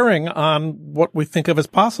of bearing on what we think of as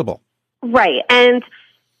possible. Right. And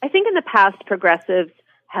I think in the past, progressives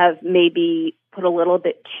have maybe put a little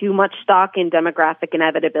bit too much stock in demographic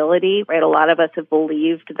inevitability, right? A lot of us have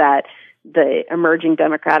believed that the emerging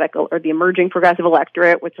Democratic or the emerging progressive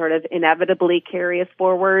electorate would sort of inevitably carry us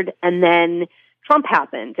forward. And then Trump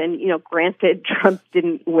happened. And, granted, Trump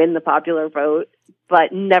didn't win the popular vote,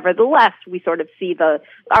 but nevertheless, we sort of see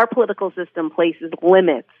our political system places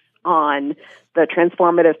limits on the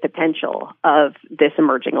transformative potential of this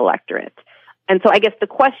emerging electorate. And so I guess the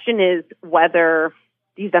question is whether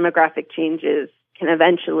these demographic changes can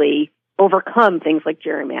eventually overcome things like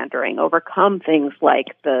gerrymandering, overcome things like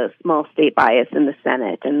the small state bias in the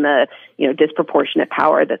Senate and the, disproportionate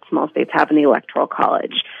power that small states have in the Electoral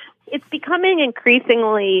College. It's becoming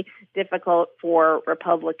increasingly difficult for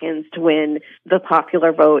Republicans to win the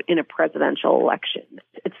popular vote in a presidential election.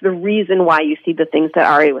 It's the reason why you see the things that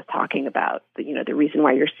Ari was talking about, the reason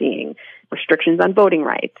why you're seeing restrictions on voting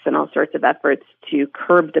rights and all sorts of efforts to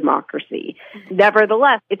curb democracy.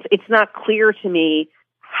 Nevertheless, it's not clear to me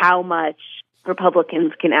how much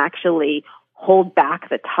Republicans can actually hold back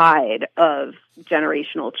the tide of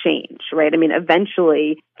generational change, right? I mean,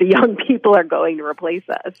 eventually the young people are going to replace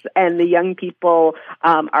us, and the young people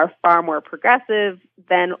are far more progressive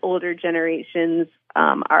than older generations,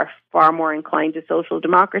 are far more inclined to social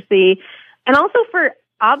democracy, and also for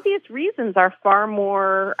obvious reasons are far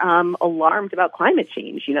more alarmed about climate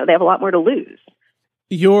change. You know, they have a lot more to lose.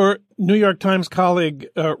 Your New York Times colleague,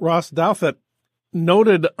 Ross Douthat,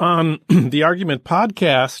 noted on the Argument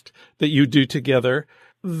podcast that you do together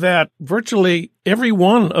that virtually every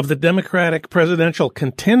one of the Democratic presidential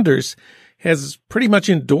contenders has pretty much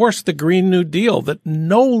endorsed the Green New Deal, that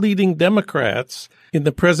no leading Democrats in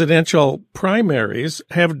the presidential primaries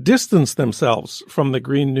have distanced themselves from the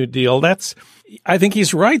Green New Deal. I think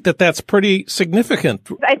he's right that that's pretty significant.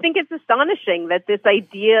 I think it's astonishing that this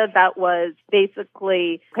idea that was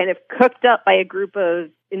basically kind of cooked up by a group of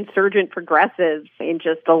insurgent progressives in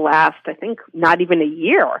just the last, I think, not even a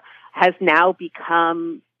year, has now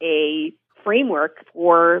become a framework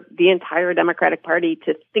for the entire Democratic Party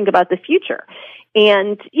to think about the future.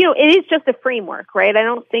 And, you know, it is just a framework, right? I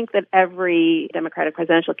don't think that every Democratic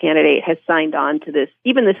presidential candidate has signed on to this,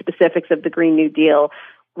 even the specifics of the Green New Deal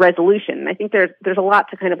resolution. I think there's a lot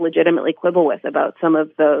to kind of legitimately quibble with about some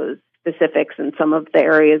of those specifics and some of the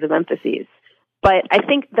areas of emphases. But I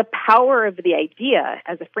think the power of the idea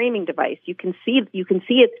as a framing device, you can see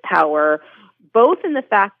its power both in the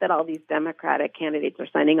fact that all these Democratic candidates are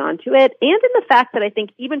signing on to it, and in the fact that I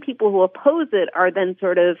think even people who oppose it are then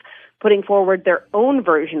sort of putting forward their own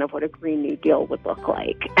version of what a Green New Deal would look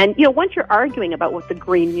like. And, you know, once you're arguing about what the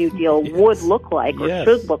Green New Deal would look like or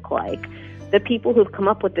should look like, the people who've come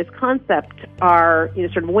up with this concept are, you know,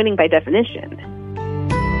 sort of winning by definition.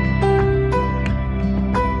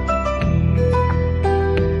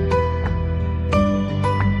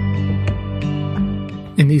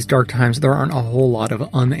 In these dark times, there aren't a whole lot of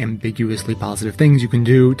unambiguously positive things you can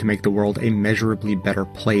do to make the world a measurably better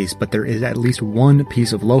place, but there is at least one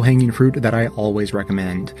piece of low-hanging fruit that I always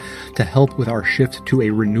recommend. To help with our shift to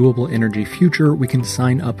a renewable energy future, we can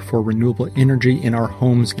sign up for renewable energy in our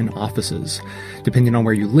homes and offices. Depending on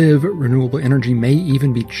where you live, renewable energy may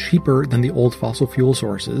even be cheaper than the old fossil fuel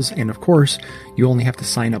sources, and of course, you only have to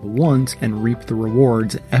sign up once and reap the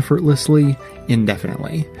rewards effortlessly,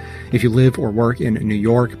 indefinitely. If you live or work in New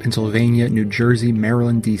York, Pennsylvania, New Jersey,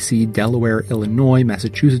 Maryland, D.C., Delaware, Illinois,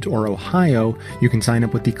 Massachusetts, or Ohio, you can sign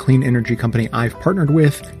up with the clean energy company I've partnered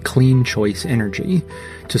with, Clean Choice Energy.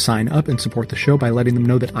 To sign up and support the show by letting them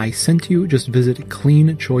know that I sent you, just visit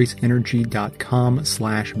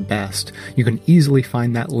cleanchoiceenergy.com/best. You can easily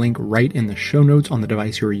find that link right in the show notes on the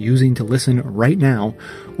device you're using to listen right now,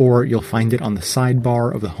 or you'll find it on the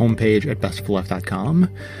sidebar of the homepage at bestofleft.com.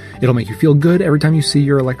 It'll make you feel good every time you see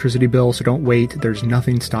your electricity bill, so don't wait. There's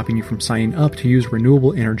nothing stopping you from signing up to use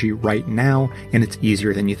renewable energy right now, and it's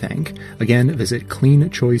easier than you think. Again, visit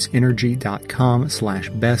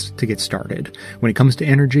cleanchoiceenergy.com/best to get started. When it comes to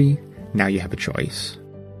energy, now you have a choice.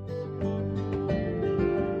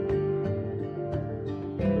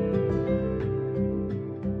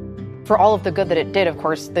 For all of the good that it did, of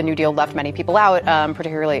course, the New Deal left many people out,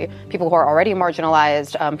 particularly people who are already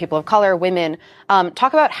marginalized, people of color, women.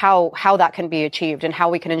 Talk about how that can be achieved and how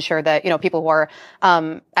we can ensure that, you know, people who are,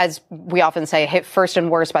 as we often say, hit first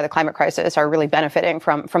and worst by the climate crisis are really benefiting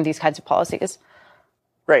from these kinds of policies.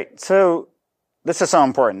 Right. So this is so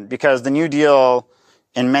important because the New Deal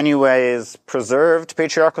in many ways preserved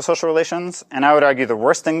patriarchal social relations. And I would argue the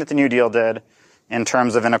worst thing that the New Deal did in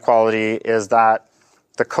terms of inequality is that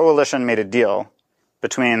the coalition made a deal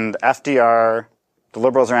between the FDR, the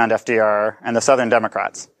liberals around FDR, and the Southern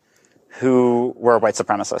Democrats, who were white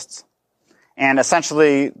supremacists. And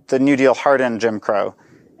essentially, the New Deal hardened Jim Crow.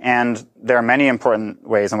 And there are many important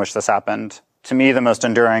ways in which this happened. To me, the most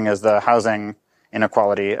enduring is the housing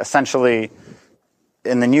inequality. Essentially,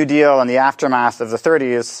 in the New Deal and the aftermath of the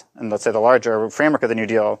 30s, and let's say the larger framework of the New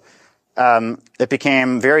Deal, it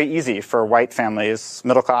became very easy for white families,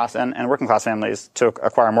 middle class and working class families to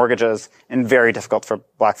acquire mortgages, and very difficult for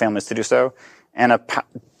black families to do so. And a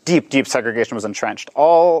deep segregation was entrenched.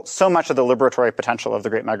 So much of the liberatory potential of the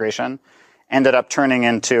Great Migration ended up turning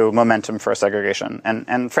into momentum for segregation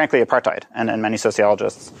and frankly, apartheid. And many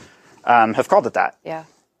sociologists have called it that. Yeah.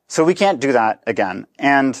 So we can't do that again.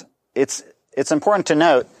 And it's important to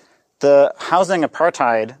note the housing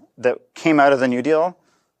apartheid that came out of the New Deal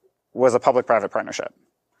was a public-private partnership.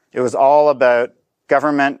 It was all about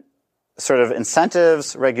government sort of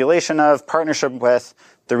incentives, regulation of, partnership with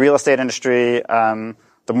the real estate industry,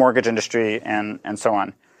 the mortgage industry, and so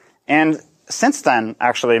on. And since then,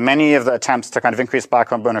 actually, many of the attempts to kind of increase black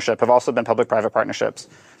home ownership have also been public-private partnerships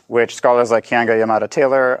which scholars like Keeanga Yamada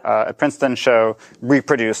Taylor at Princeton show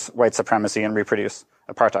reproduce white supremacy and reproduce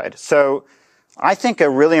apartheid. So I think a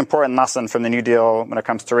really important lesson from the New Deal when it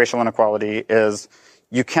comes to racial inequality is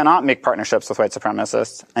you cannot make partnerships with white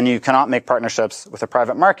supremacists, and you cannot make partnerships with a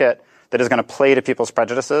private market that is going to play to people's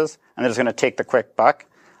prejudices and that is going to take the quick buck.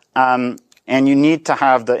 And you need to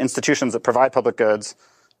have the institutions that provide public goods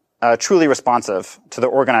truly responsive to the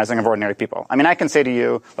organizing of ordinary people. I mean, I can say to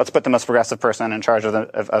you, let's put the most progressive person in charge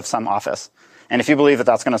of some office. And if you believe that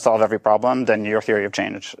that's going to solve every problem, then your theory of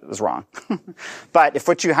change is wrong. But if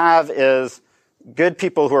what you have is good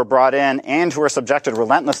people who are brought in and who are subjected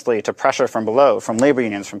relentlessly to pressure from below, from labor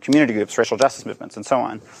unions, from community groups, racial justice movements, and so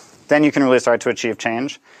on, then you can really start to achieve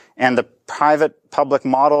change. And the private-public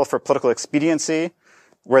model for political expediency,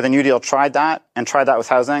 where the New Deal tried that with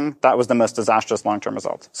housing, that was the most disastrous long-term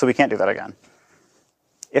result. So we can't do that again.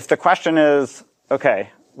 If the question is,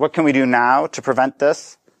 okay, what can we do now to prevent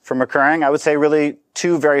this from occurring? I would say really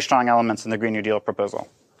two very strong elements in the Green New Deal proposal.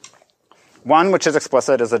 One, which is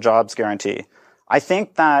explicit, is a jobs guarantee. I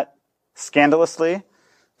think that, scandalously,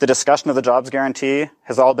 the discussion of the jobs guarantee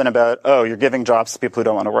has all been about, oh, you're giving jobs to people who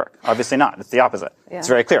don't want to work. Obviously not. It's the opposite. Yeah. It's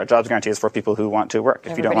very clear. A jobs guarantee is for people who want to work.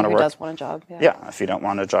 If you don't want to work, does want a job. Yeah. If you don't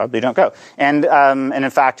want a job, you don't go. And in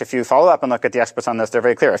fact, if you follow up and look at the experts on this, they're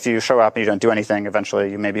very clear. If you show up and you don't do anything,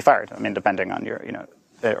 eventually you may be fired. I mean, depending on your,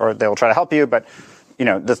 or they will try to help you, but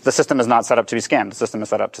the system is not set up to be scammed. The system is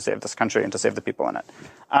set up to save this country and to save the people in it.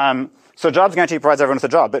 So jobs guarantee provides everyone with a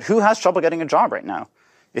job. But who has trouble getting a job right now?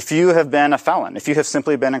 If you have been a felon, if you have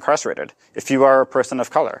simply been incarcerated, if you are a person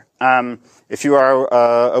of color, if you are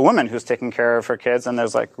a woman who's taking care of her kids and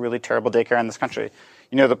there's like really terrible daycare in this country,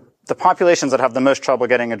 the populations that have the most trouble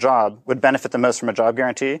getting a job would benefit the most from a job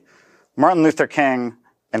guarantee. Martin Luther King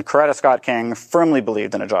and Coretta Scott King firmly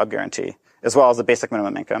believed in a job guarantee, as well as a basic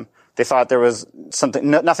minimum income. They thought there was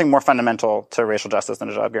nothing more fundamental to racial justice than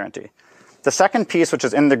a job guarantee. The second piece, which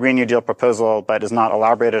is in the Green New Deal proposal but is not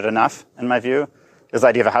elaborated enough, in my view, is the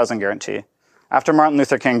idea of a housing guarantee. After Martin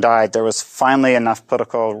Luther King died, there was finally enough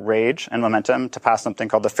political rage and momentum to pass something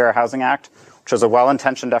called the Fair Housing Act, which was a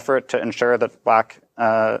well-intentioned effort to ensure that black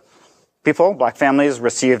families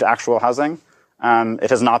received actual housing. It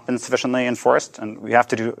has not been sufficiently enforced, and we have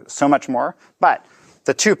to do so much more. But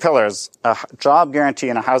the two pillars, a job guarantee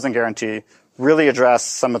and a housing guarantee, really address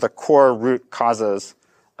some of the core root causes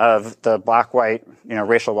of the black-white,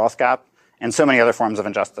 racial wealth gap and so many other forms of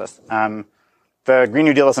injustice. The Green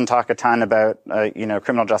New Deal doesn't talk a ton about,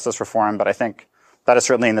 criminal justice reform, but I think that is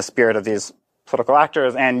certainly in the spirit of these political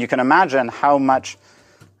actors. And you can imagine how much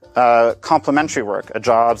complementary work a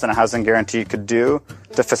jobs and a housing guarantee could do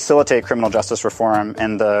to facilitate criminal justice reform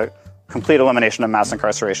and the complete elimination of mass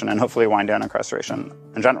incarceration and hopefully wind down incarceration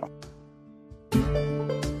in general.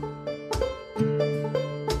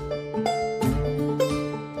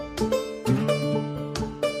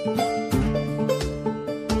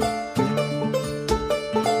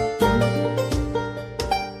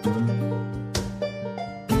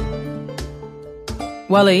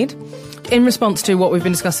 Waleed, in response to what we've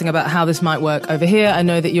been discussing about how this might work over here, I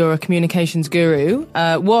know that you're a communications guru.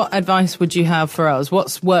 What advice would you have for us?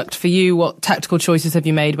 What's worked for you? What tactical choices have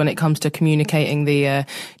you made when it comes to communicating the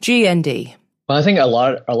GND? Well, I think a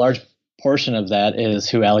large portion of that is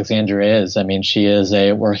who Alexandria is. I mean, she is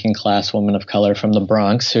a working class woman of color from the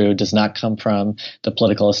Bronx who does not come from the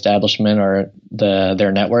political establishment or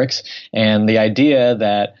their networks. And the idea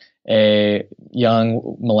that a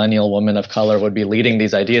young millennial woman of color would be leading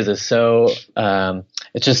these ideas is so,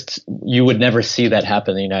 it's just, you would never see that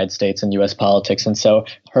happen in the United States and U.S. politics. And so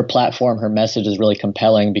her platform, her message is really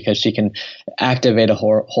compelling because she can activate a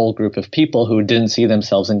whole group of people who didn't see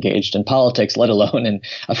themselves engaged in politics, let alone in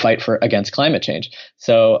a fight against climate change.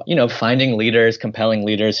 So, finding leaders, compelling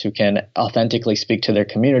leaders who can authentically speak to their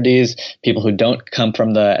communities, people who don't come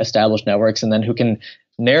from the established networks, and then who can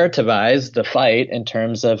narrativize the fight in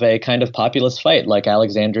terms of a kind of populist fight. Like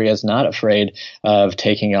Alexandria is not afraid of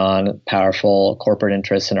taking on powerful corporate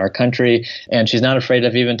interests in our country, and she's not afraid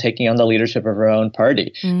of even taking on the leadership of her own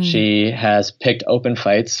party. She has picked open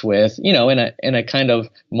fights with, in a kind of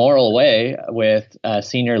moral way with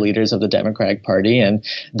senior leaders of the Democratic Party. And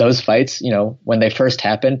those fights, when they first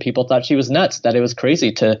happened, people thought she was nuts, that it was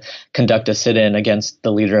crazy to conduct a sit-in against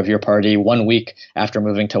the leader of your party 1 week after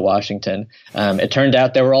moving to Washington. It turned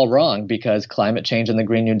out they were all wrong because climate change and the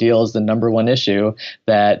Green New Deal is the number one issue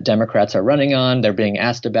that Democrats are running on. They're being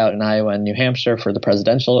asked about in Iowa and New Hampshire for the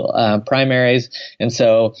presidential primaries. And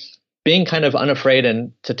so being kind of unafraid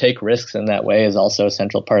and to take risks in that way is also a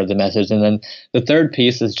central part of the message. And then the third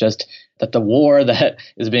piece is just that the war that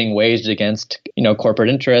is being waged against, corporate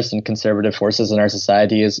interests and conservative forces in our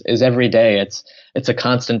society is every day. It's a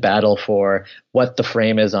constant battle for what the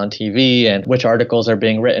frame is on TV and which articles are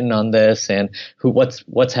being written on this and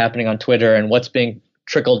what's happening on Twitter and what's being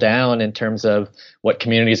trickle down in terms of what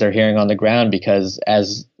communities are hearing on the ground, because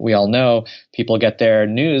as we all know, people get their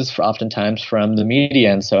news oftentimes from the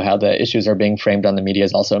media. And so how the issues are being framed on the media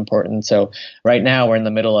is also important. So right now we're in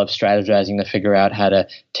the middle of strategizing to figure out how to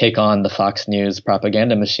take on the Fox News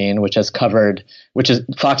propaganda machine,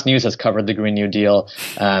 Fox News has covered the Green New Deal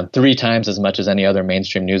 3 times as much as any other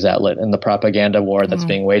mainstream news outlet. And the propaganda war that's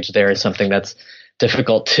being waged there is something that's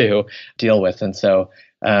difficult to deal with. And so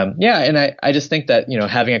and I just think that,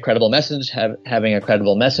 having a credible message, having a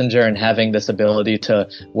credible messenger, and having this ability to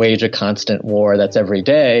wage a constant war that's every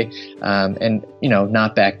day, and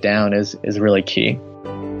not back down is really key.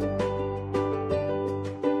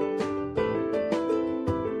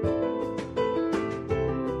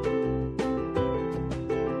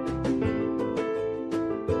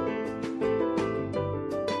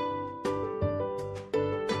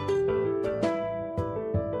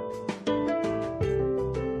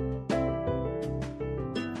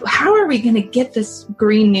 How are we going to get this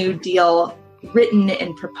Green New Deal written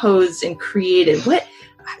and proposed and created?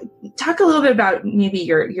 Talk a little bit about maybe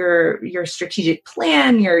your strategic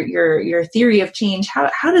plan, your theory of change.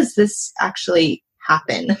 How does this actually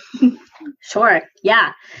happen? Sure.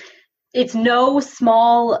 Yeah. It's no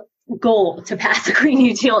small goal to pass a Green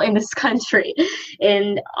New Deal in this country.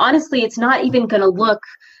 And honestly, it's not even going to look,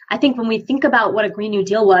 I think when we think about what a Green New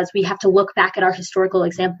Deal was, we have to look back at our historical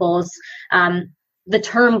examples. The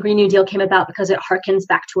term Green New Deal came about because it harkens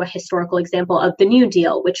back to a historical example of the New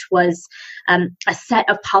Deal, which was a set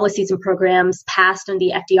of policies and programs passed in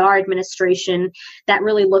the FDR administration that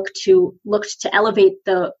really looked to elevate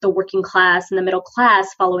the working class and the middle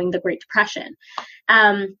class following the Great Depression.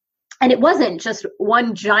 And it wasn't just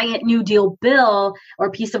one giant New Deal bill or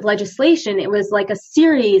piece of legislation. It was like a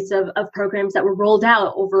series of programs that were rolled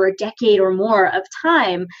out over a decade or more of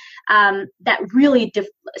time that really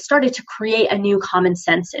started to create a new common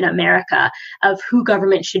sense in America of who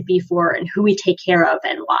government should be for and who we take care of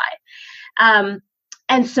and why.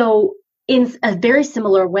 And so in a very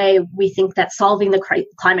similar way, we think that solving the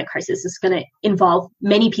climate crisis is going to involve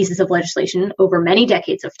many pieces of legislation over many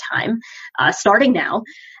decades of time, starting now.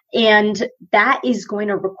 And that is going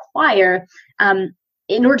to require,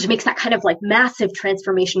 in order to make that kind of like massive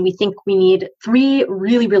transformation, we think we need 3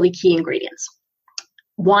 really, really key ingredients.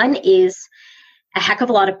 One is a heck of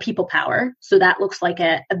a lot of people power. So that looks like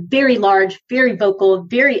a very large, very vocal,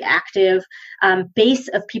 very active base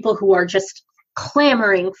of people who are just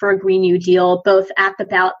clamoring for a Green New Deal, both at the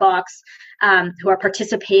ballot box, who are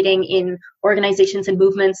participating in organizations and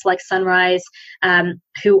movements like Sunrise,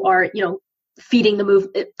 who are, feeding the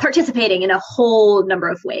movement, participating in a whole number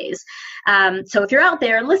of ways. So if you're out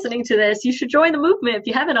there and listening to this, you should join the movement if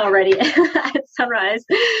you haven't already at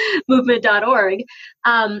sunrisemovement.org.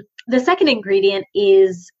 The second ingredient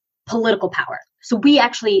is political power. So we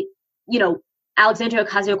actually, Alexandria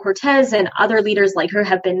Ocasio-Cortez and other leaders like her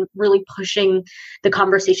have been really pushing the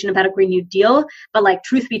conversation about a Green New Deal. But like,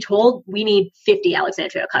 truth be told, we need 50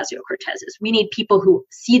 Alexandria Ocasio-Cortezes. We need people who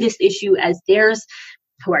see this issue as theirs,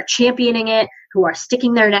 who are championing it, who are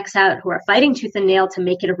sticking their necks out, who are fighting tooth and nail to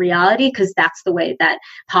make it a reality, because that's the way that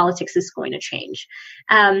politics is going to change.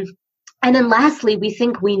 And then lastly, we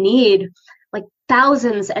think we need like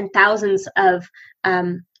thousands and thousands of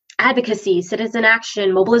advocacy, citizen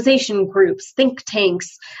action, mobilization groups, think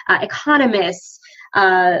tanks, economists,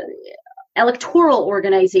 electoral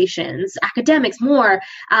organizations, academics, more,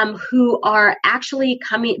 who are actually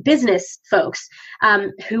business folks,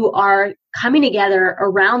 who are coming together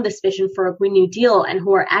around this vision for a Green New Deal and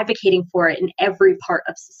who are advocating for it in every part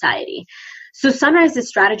of society. So Sunrise's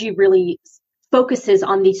strategy really focuses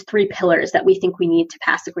on these 3 pillars that we think we need to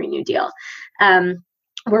pass a Green New Deal.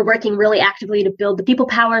 We're working really actively to build the people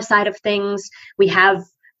power side of things. We've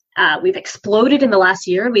exploded in the last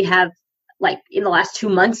year. We have, in the last 2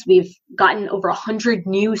 months, we've gotten over 100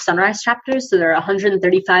 new Sunrise chapters. So there are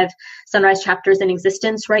 135 Sunrise chapters in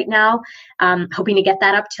existence right now, hoping to get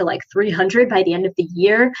that up to 300 by the end of the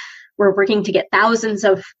year. We're working to get thousands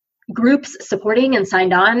of groups supporting and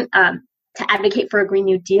signed on to advocate for a Green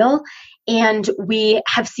New Deal. And we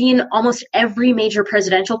have seen almost every major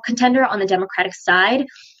presidential contender on the Democratic side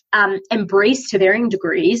embrace to varying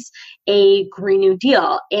degrees a Green New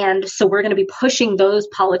Deal. And so we're going to be pushing those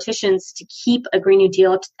politicians to keep a Green New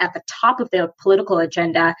Deal at the top of their political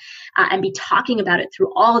agenda and be talking about it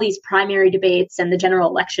through all these primary debates and the general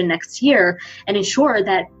election next year, and ensure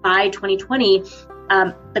that by 2020,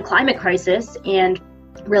 the climate crisis and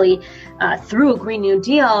really through a Green New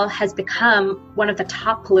Deal has become one of the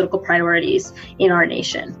top political priorities in our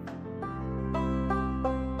nation.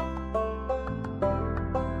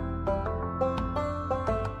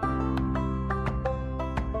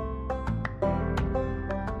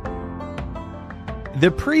 The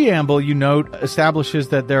preamble, you note, establishes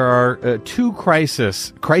that there are two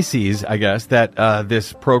crises, I guess, that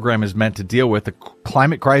this program is meant to deal with: the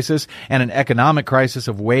climate crisis and an economic crisis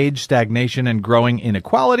of wage stagnation and growing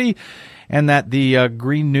inequality, and that the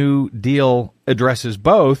Green New Deal addresses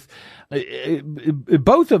both.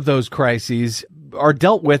 Both of those crises are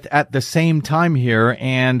dealt with at the same time here,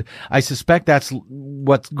 and I suspect that's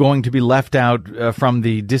what's going to be left out from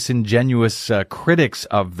the disingenuous critics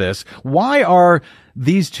of this. Why are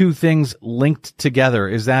these two things linked together?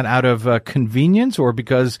 Is that out of convenience, or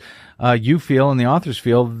because you feel and the authors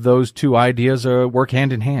feel those two ideas work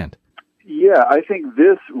hand in hand? Yeah, I think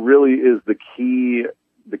this really is the key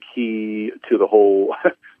to the whole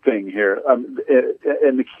thing here. And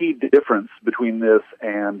the key difference between this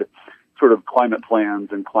and sort of climate plans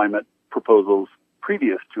and climate proposals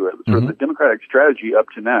previous to it, sort of the Democratic strategy up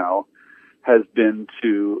to now has been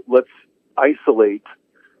to let's isolate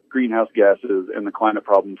greenhouse gases and the climate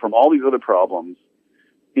problem from all these other problems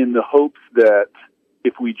in the hopes that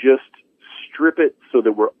if we just strip it so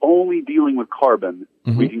that we're only dealing with carbon,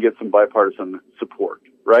 we can get some bipartisan support,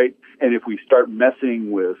 right? And if we start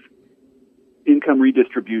messing with income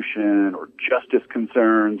redistribution or justice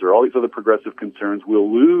concerns or all these other progressive concerns,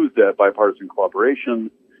 we'll lose that bipartisan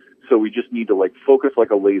cooperation. So we just need to focus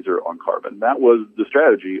like a laser on carbon. That was the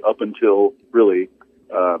strategy up until really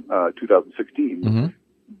 2016.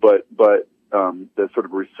 But the sort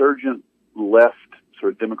of resurgent left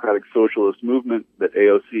sort of democratic socialist movement that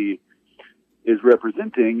AOC is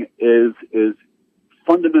representing is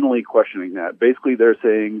fundamentally questioning that. Basically, they're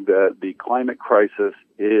saying that the climate crisis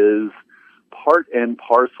is part and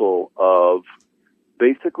parcel of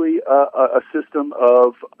basically a system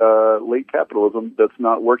of late capitalism that's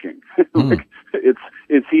not working.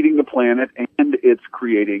 It's heating the planet, and it's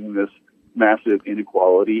creating this massive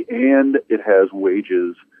inequality, and it has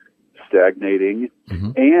wages stagnating,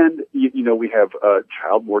 and we have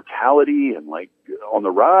child mortality and on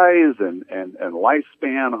the rise, and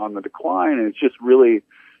lifespan on the decline, and it's just really,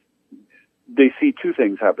 they see two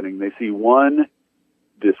things happening. They see, one,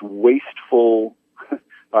 this wasteful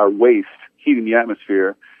waste heating the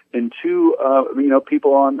atmosphere, and two,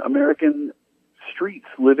 people on American streets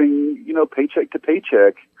living, paycheck to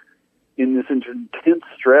paycheck in this intense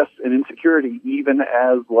stress and insecurity, even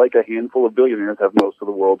as a handful of billionaires have most of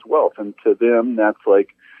the world's wealth. And to them, the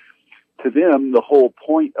whole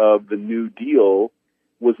point of the New Deal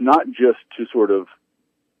was not just to sort of,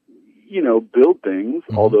 build things,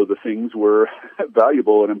 although the things were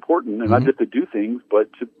valuable and important, and not just to do things,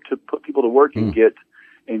 but to put people to work and give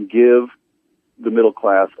the middle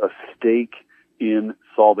class a stake in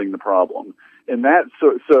solving the problem. And that,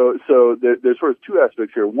 so there's sort of two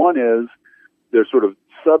aspects here. One is they're sort of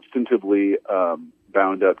substantively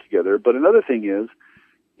bound up together. But another thing is,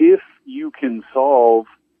 if you can solve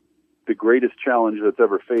the greatest challenge that's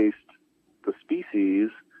ever faced the species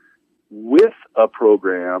with a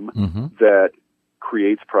program that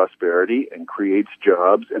creates prosperity and creates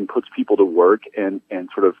jobs and puts people to work and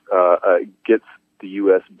sort of gets the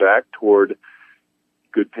U.S. back toward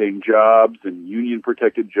good-paying jobs and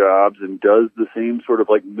union-protected jobs, and does the same sort of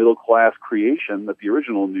middle-class creation that the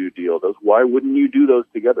original New Deal does, why wouldn't you do those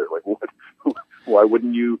together? Why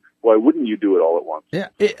wouldn't you do it all at once? Yeah,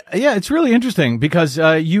 it's really interesting because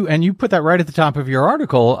you put that right at the top of your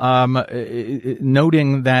article,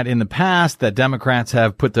 noting that in the past that Democrats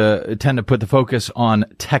have tend to put the focus on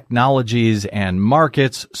technologies and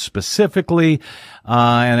markets specifically,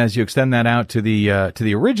 and as you extend that out to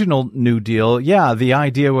the original New Deal, the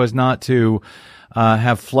idea was not to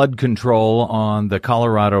have flood control on the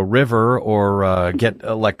Colorado River or get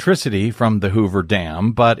electricity from the Hoover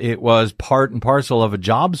Dam, but it was part and parcel of a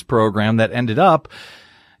jobs program that ended up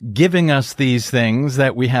giving us these things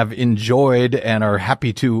that we have enjoyed and are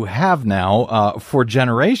happy to have now for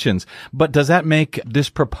generations. But does that make this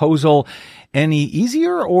proposal any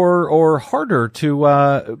easier or harder to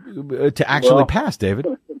actually pass, David?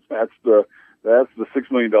 That's the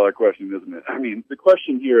 $6 million question, isn't it? I mean, the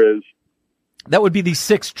question here is, that would be the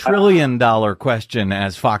 $6 trillion question,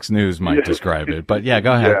 as Fox News might describe it. But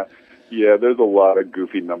go ahead. Yeah, there's a lot of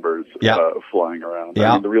goofy numbers flying around.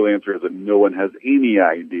 I mean, the real answer is that no one has any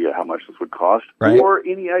idea how much this would cost, or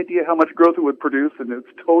any idea how much growth it would produce, and it's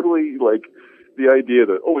totally the idea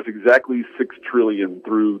that it's exactly $6 trillion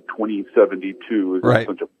through 2072 is a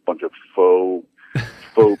bunch of faux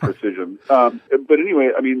faux precision. But anyway,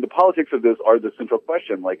 I mean, the politics of this are the central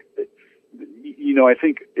question. Like, you know, I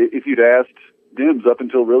think if you'd asked Dems up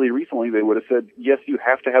until really recently, they would have said, yes, you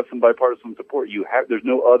have to have some bipartisan support. There's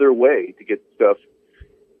no other way to get stuff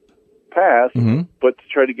passed, but to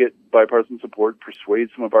try to get bipartisan support, persuade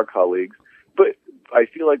some of our colleagues. But I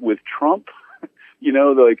feel like with Trump, you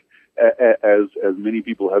know, like, as many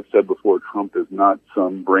people have said before, Trump is not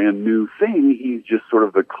some brand new thing. He's just sort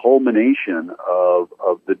of the culmination of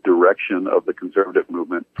the direction of the conservative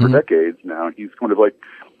movement for decades now. He's kind of like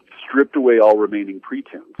stripped away all remaining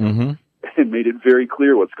pretense and made it very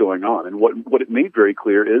clear what's going on. And what it made very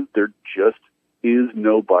clear is there just is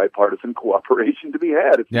no bipartisan cooperation to be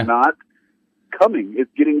had. It's not coming.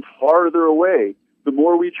 It's getting farther away. The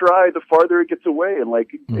more we try, the farther it gets away. And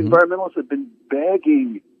like environmentalists have been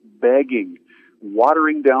begging,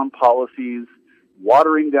 watering down policies,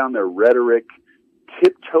 watering down their rhetoric,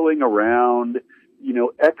 tiptoeing around, you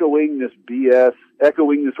know, echoing this BS,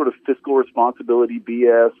 echoing this sort of fiscal responsibility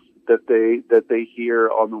BS that they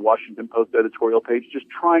hear on the Washington Post editorial page, just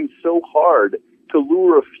trying so hard to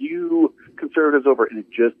lure a few conservatives over, and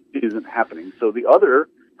it just isn't happening. So the other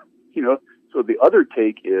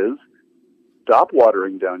take is stop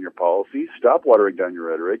watering down your policy, stop watering down your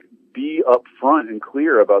rhetoric, be upfront and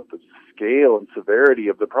clear about the scale and severity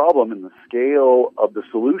of the problem and the scale of the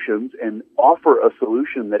solutions, and offer a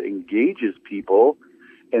solution that engages people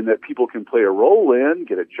and that people can play a role in,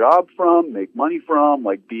 get a job from, make money from,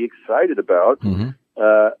 like be excited about.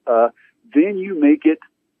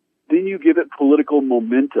 Then you give it political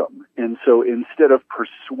momentum. And so instead of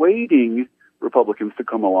persuading Republicans to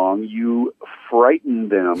come along, you frighten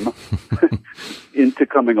them into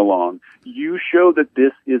coming along. You show that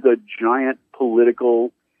this is a giant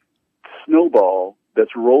political snowball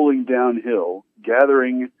that's rolling downhill,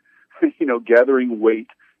 gathering weight,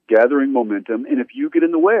 gathering momentum. And if you get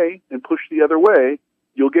in the way and push the other way,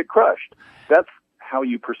 you'll get crushed. That's how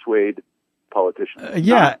you persuade politicians.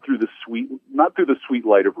 Not through the sweet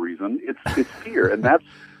light of reason. It's fear. And that's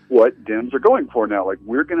what Dems are going for now. Like,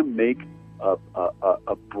 we're going to make a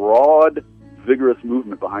broad, vigorous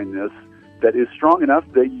movement behind this that is strong enough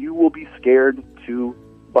that you will be scared to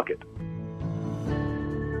buck it.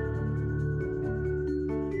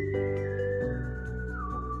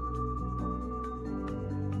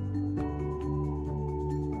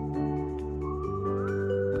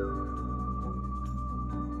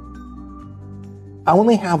 I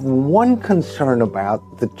only have one concern about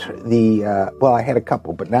well, I had a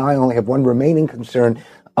couple, but now I only have one remaining concern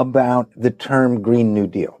about the term Green New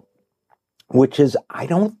Deal, which is I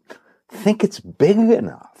don't think it's big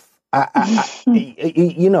enough.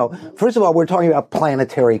 You know, first of all, we're talking about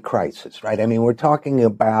planetary crisis, right? I mean, we're talking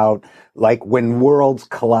about like when worlds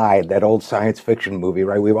collide, that old science fiction movie,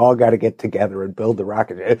 right? We've all got to get together and build the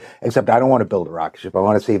rocket ship, except I don't want to build a rocket ship. I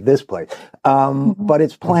want to save this place. But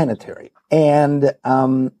it's planetary.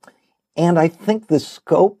 And I think the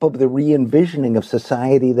scope of the re-envisioning of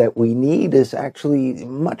society that we need is actually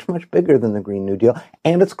much, much bigger than the Green New Deal.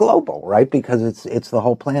 And it's global, right? Because it's the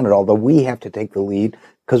whole planet, although we have to take the lead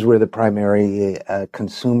because we're the primary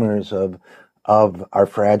consumers of our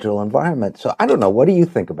fragile environment. So I don't know. What do you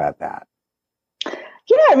think about that?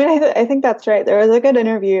 Yeah, I mean, I think that's right. There was a good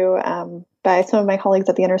interview by some of my colleagues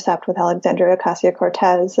at The Intercept with Alexandria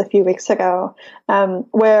Ocasio-Cortez a few weeks ago,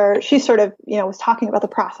 where she sort of, was talking about the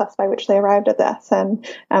process by which they arrived at this. And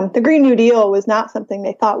the Green New Deal was not something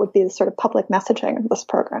they thought would be the sort of public messaging of this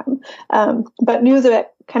program. But news of it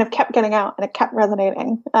kind of kept getting out and it kept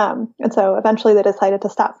resonating. And so eventually they decided to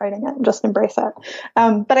stop fighting it and just embrace it.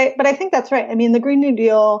 But I think that's right. I mean, the Green New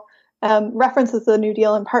Deal references the New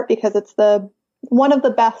Deal in part because it's one of the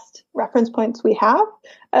best reference points we have.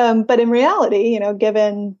 But in reality,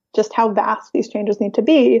 given just how vast these changes need to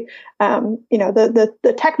be,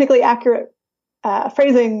 the technically accurate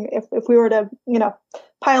phrasing, if we were to,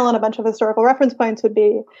 pile on a bunch of historical reference points, would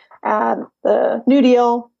be the New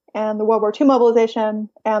Deal and the World War II mobilization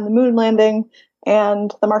and the moon landing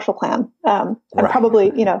and the Marshall Plan, and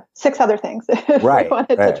probably, 6 other things if we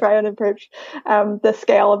wanted to try and approach the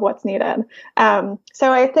scale of what's needed.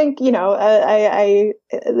 So I think,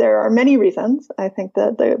 there are many reasons. I think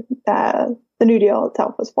that the New Deal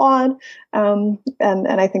itself was flawed. And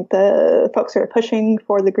I think the folks who are pushing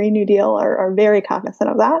for the Green New Deal are very cognizant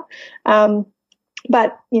of that.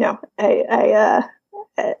 But,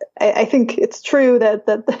 I think it's true that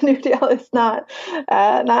the New Deal is not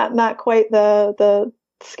quite the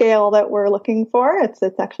scale that we're looking for. It's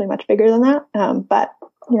actually much bigger than that. But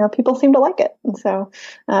people seem to like it. And so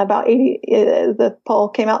about 80, a poll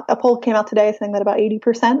came out today saying that about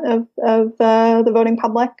 80% of the voting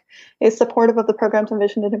public is supportive of the programs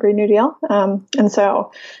envisioned in the Green New Deal. And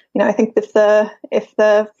so, I think if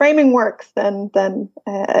the framing works, then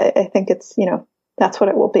I think it's, that's what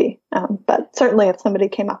it will be. But certainly if somebody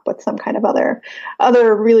came up with some kind of other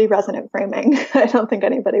really resonant framing, I don't think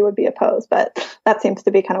anybody would be opposed. But that seems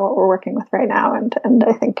to be kind of what we're working with right now. And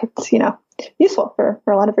I think it's, useful for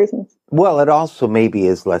a lot of reasons. Well, it also maybe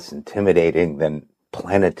is less intimidating than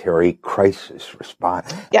planetary crisis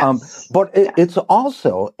response. Yes. But it's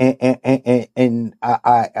also, and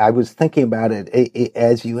I was thinking about it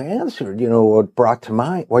as you answered,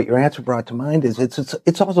 what your answer brought to mind is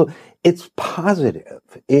it's also positive.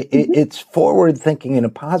 It's forward thinking in a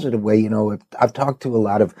positive way. I've talked to a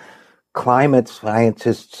lot of climate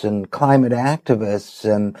scientists and climate activists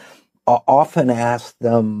and often ask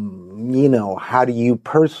them, how do you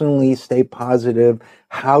personally stay positive?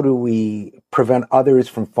 How do we prevent others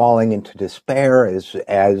from falling into despair as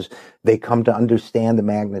they come to understand the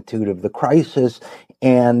magnitude of the crisis?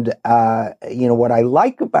 And, what I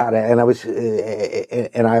like about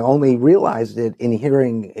it, and I only realized it in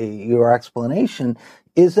hearing your explanation,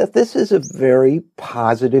 is that this is a very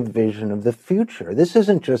positive vision of the future. This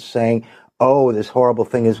isn't just saying, oh, this horrible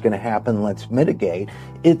thing is going to happen, let's mitigate.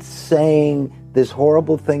 It's saying this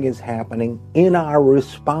horrible thing is happening. In our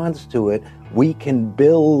response to it, we can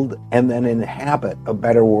build and then inhabit a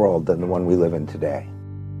better world than the one we live in today.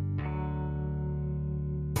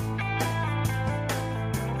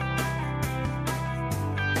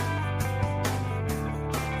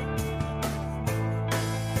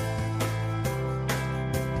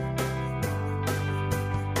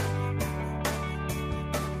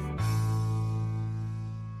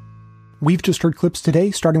 We've just heard clips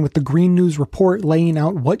today, starting with the Green News Report laying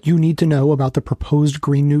out what you need to know about the proposed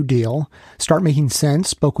Green New Deal. Start Making Sense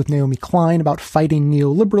spoke with Naomi Klein about fighting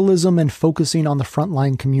neoliberalism and focusing on the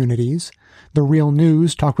frontline communities. The Real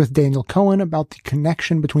News talked with Daniel Cohen about the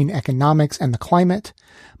connection between economics and the climate.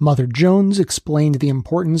 Mother Jones explained the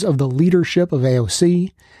importance of the leadership of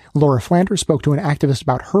AOC. Laura Flanders spoke to an activist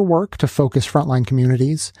about her work to focus frontline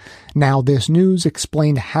communities. Now This News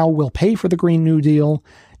explained how we'll pay for the Green New Deal.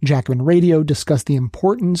 Jacobin Radio discussed the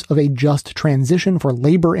importance of a just transition for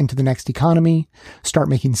labor into the next economy. Start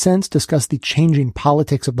Making Sense discussed the changing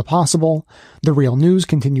politics of the possible. The Real News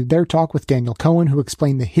continued their talk with Daniel Cohen, who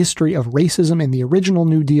explained the history of racism in the original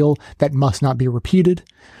New Deal that must not be repeated.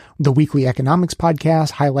 The Weekly Economics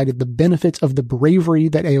podcast highlighted the benefits of the bravery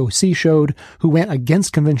that AOC showed, who went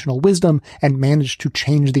against conventional wisdom and managed to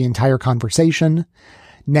change the entire conversation.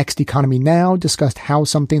 Next Economy Now discussed how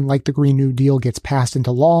something like the Green New Deal gets passed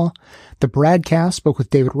into law. The Bradcast spoke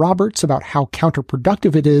with David Roberts about how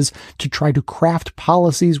counterproductive it is to try to craft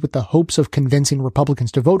policies with the hopes of convincing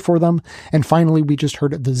Republicans to vote for them. And finally, we just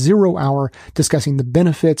heard the Zero Hour discussing the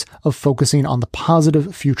benefits of focusing on the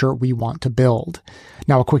positive future we want to build.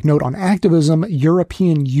 Now, a quick note on activism.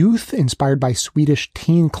 European youth, inspired by Swedish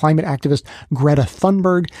teen climate activist Greta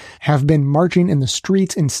Thunberg, have been marching in the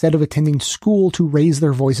streets instead of attending school to raise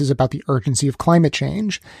their voices about the urgency of climate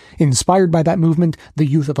change. Inspired by that movement, the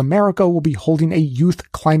Youth of America will be holding a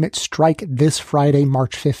youth climate strike this Friday,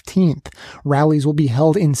 March 15th. Rallies will be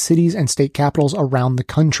held in cities and state capitals around the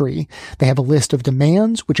country. They have a list of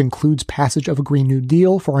demands, which includes passage of a Green New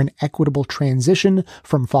Deal for an equitable transition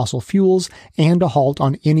from fossil fuels and a halt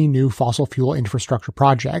on any new fossil fuel infrastructure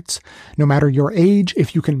projects. No matter your age,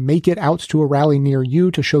 if you can make it out to a rally near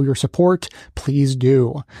you to show your support, please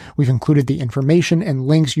do. We've included the information and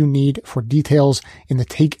links you need for details in the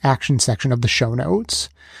Take Action section of the show notes.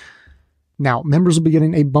 Now, members will be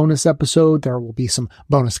getting a bonus episode. There will be some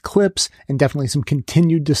bonus clips and definitely some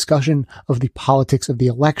continued discussion of the politics of the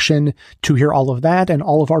election. To hear all of that and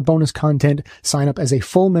all of our bonus content, sign up as a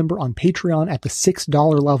full member on Patreon at the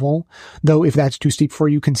 $6 level. Though if that's too steep for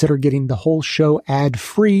you, consider getting the whole show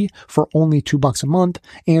ad-free for only $2 a month.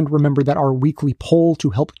 And remember that our weekly poll to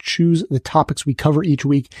help choose the topics we cover each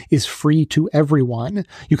week is free to everyone.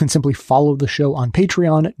 You can simply follow the show on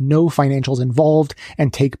Patreon, no financials involved,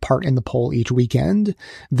 and take part in the poll each weekend.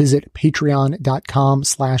 Visit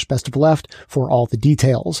patreon.com/bestofleft for all the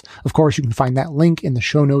details. Of course, you can find that link in the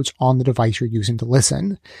show notes on the device you're using to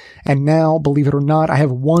listen. And now, believe it or not, I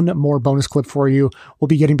have one more bonus clip for you. We'll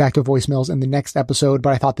be getting back to voicemails in the next episode,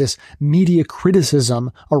 but I thought this media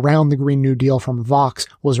criticism around the Green New Deal from Vox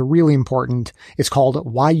was really important. It's called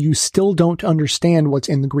Why You Still Don't Understand What's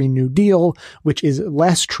in the Green New Deal, which is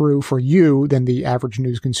less true for you than the average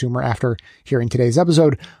news consumer after hearing today's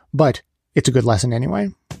episode, but it's a good lesson anyway.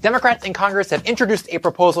 Democrats in Congress have introduced a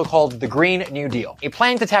proposal called the Green New Deal, a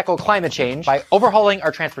plan to tackle climate change by overhauling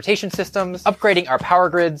our transportation systems, upgrading our power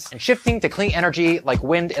grids, and shifting to clean energy like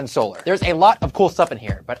wind and solar. There's a lot of cool stuff in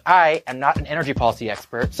here, but I am not an energy policy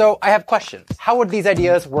expert, so I have questions. How would these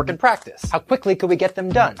ideas work in practice? How quickly could we get them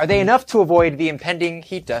done? Are they enough to avoid the impending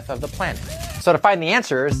heat death of the planet? So to find the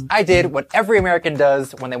answers, I did what every American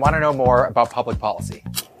does when they want to know more about public policy.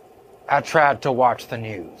 I tried to watch the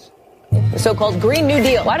news. The so-called Green New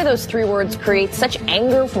Deal. Why do those three words create such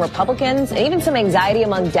anger from Republicans and even some anxiety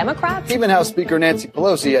among Democrats? Even House Speaker Nancy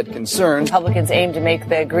Pelosi had concerns. Republicans aim to make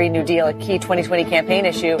the Green New Deal a key 2020 campaign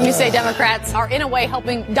issue. You say Democrats are in a way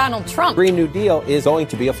helping Donald Trump. Green New Deal is going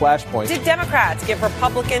to be a flashpoint. Did Democrats give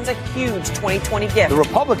Republicans a huge 2020 gift? The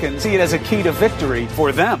Republicans see it as a key to victory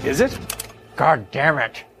for them, is it? God damn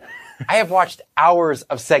it. I have watched hours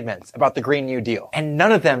of segments about the Green New Deal, and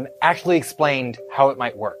none of them actually explained how it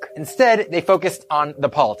might work. Instead, they focused on the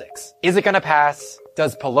politics. Is it going to pass?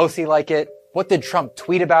 Does Pelosi like it? What did Trump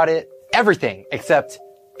tweet about it? Everything except,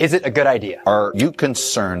 is it a good idea? Are you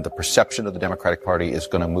concerned the perception of the Democratic Party is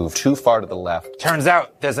going to move too far to the left? Turns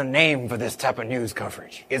out there's a name for this type of news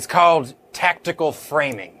coverage. It's called tactical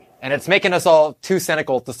framing. And it's making us all too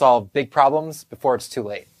cynical to solve big problems before it's too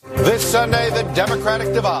late. This Sunday, the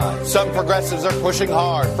Democratic divide. Some progressives are pushing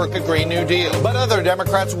hard for a Green New Deal, but other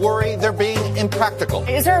Democrats worry they're being impractical.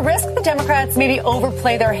 Is there a risk the Democrats maybe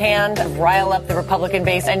overplay their hand, rile up the Republican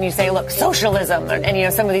base, and you say, look, socialism,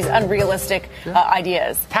 and some of these unrealistic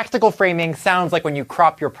ideas? Tactical framing sounds like when you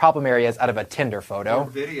crop your problem areas out of a Tinder photo.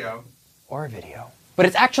 Or video. But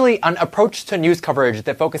it's actually an approach to news coverage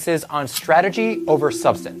that focuses on strategy over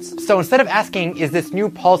substance. So instead of asking, is this new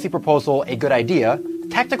policy proposal a good idea?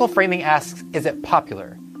 Tactical framing asks, is it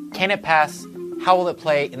popular? Can it pass? How will it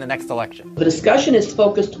play in the next election? The discussion is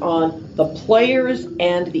focused on the players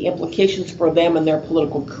and the implications for them and their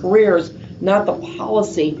political careers, not the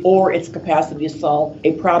policy or its capacity to solve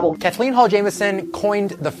a problem. Kathleen Hall Jamieson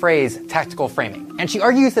coined the phrase tactical framing, and she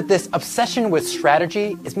argues that this obsession with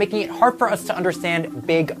strategy is making it hard for us to understand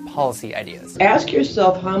big policy ideas. Ask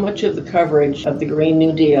yourself how much of the coverage of the Green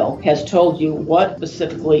New Deal has told you what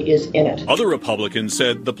specifically is in it. Other Republicans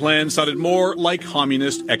said the plan sounded more like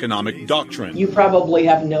communist economic doctrine. You probably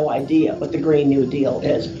have no idea what the Green New Deal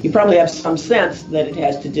is. You probably have some sense that it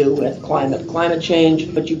has to do with climate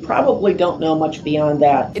change, but you probably don't know much beyond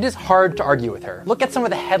that. It is hard to argue with her. Look at some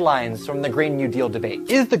of the headlines from the Green New Deal debate.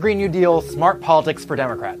 Is the Green New Deal smart politics for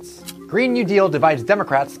Democrats? Green New Deal divides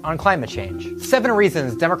Democrats on climate change. 7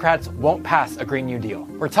 reasons Democrats won't pass a Green New Deal.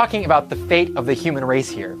 We're talking about the fate of the human race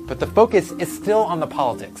here, but the focus is still on the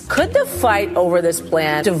politics. Could the fight over this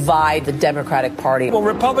plan divide the Democratic Party? Well,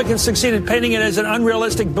 Republicans succeeded painting it as an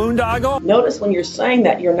unrealistic boondoggle. Notice when you're saying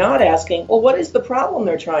that, you're not asking, well, what is the problem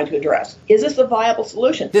they're trying to address? Is this a viable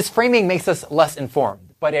solution? This framing makes us less informed,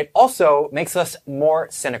 but it also makes us more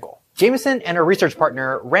cynical. Jamieson and her research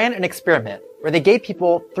partner ran an experiment where they gave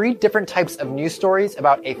people 3 different types of news stories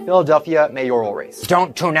about a Philadelphia mayoral race.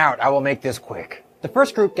 Don't tune out, I will make this quick. The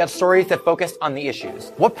first group got stories that focused on the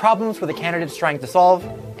issues. What problems were the candidates trying to solve,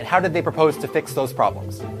 and how did they propose to fix those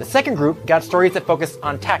problems? The second group got stories that focused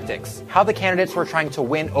on tactics, how the candidates were trying to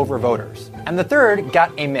win over voters. And the third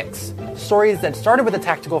got a mix, stories that started with a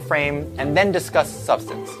tactical frame and then discussed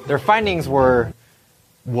substance. Their findings were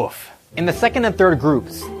woof. In the second and third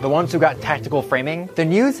groups, the ones who got tactical framing, the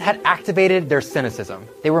news had activated their cynicism.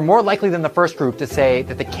 They were more likely than the first group to say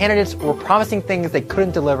that the candidates were promising things they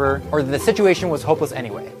couldn't deliver or that the situation was hopeless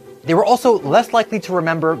anyway. They were also less likely to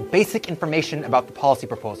remember basic information about the policy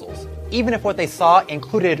proposals, even if what they saw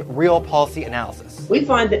included real policy analysis. We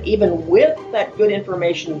find that even with that good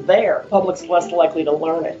information there, the public's less likely to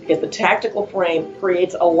learn it because the tactical frame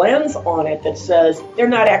creates a lens on it that says they're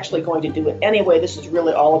not actually going to do it anyway. This is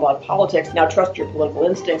really all about politics. Now trust your political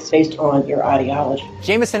instincts based on your ideology.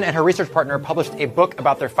 Jamieson and her research partner published a book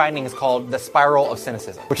about their findings called The Spiral of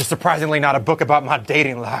Cynicism, which is surprisingly not a book about my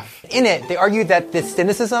dating life. In it, they argue that this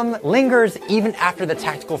cynicism lingers even after the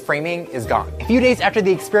tactical framing is gone. A few days after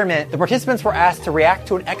the experiment, the participants were asked to react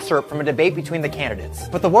to an excerpt from a debate between the candidates.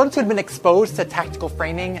 But the ones who had been exposed to tactical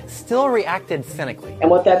framing still reacted cynically. And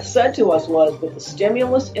what that said to us was that the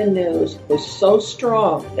stimulus in news was so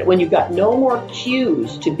strong that when you got no more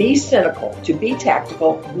cues to be cynical, to be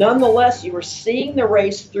tactical, nonetheless, you were seeing the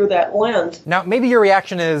race through that lens. Now, maybe your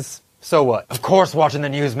reaction is, so what? Of course watching the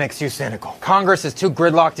news makes you cynical. Congress is too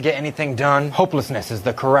gridlocked to get anything done. Hopelessness is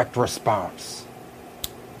the correct response.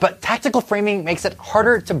 But tactical framing makes it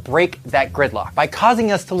harder to break that gridlock by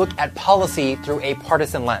causing us to look at policy through a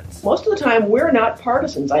partisan lens. Most of the time, we're not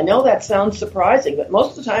partisans. I know that sounds surprising, but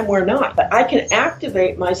most of the time we're not. But I can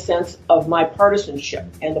activate my sense of my partisanship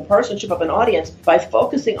and the partisanship of an audience by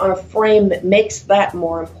focusing on a frame that makes that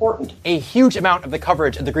more important. A huge amount of the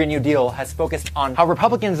coverage of the Green New Deal has focused on how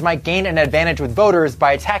Republicans might gain an advantage with voters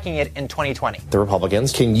by attacking it in 2020. The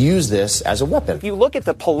Republicans can use this as a weapon. If you look at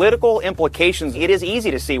the political implications, it is easy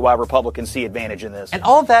to see why Republicans see advantage in this. And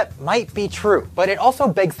all of that might be true, but it also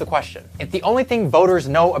begs the question. If the only thing voters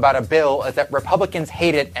know about a bill is that Republicans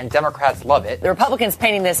hate it and Democrats love it, the Republicans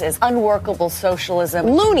painting this as unworkable socialism,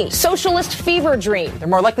 loony, socialist fever dream, they're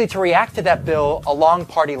more likely to react to that bill along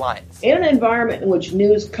party lines. In an environment in which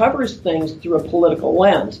news covers things through a political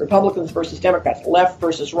lens, Republicans versus Democrats, left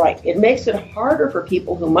versus right, it makes it harder for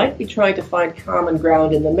people who might be trying to find common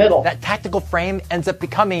ground in the middle. That tactical frame ends up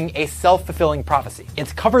becoming a self-fulfilling prophecy.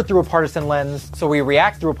 It's covered through a partisan lens, so we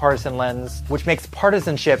react through a partisan lens, which makes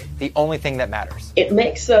partisanship the only thing that matters. It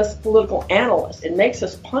makes us political analysts, it makes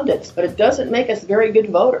us pundits, but it doesn't make us very good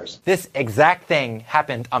voters. This exact thing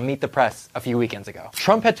happened on Meet the Press a few weekends ago.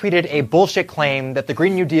 Trump had tweeted a bullshit claim that the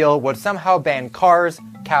Green New Deal would somehow ban cars,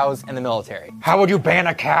 cows, and the military. How would you ban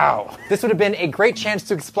a cow? This would have been a great chance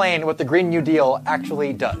to explain what the Green New Deal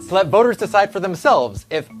actually does. To let voters decide for themselves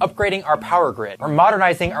if upgrading our power grid or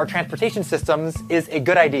modernizing our transportation systems is a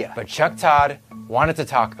good idea. But Chuck Todd wanted to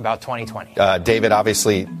talk about 2020. David,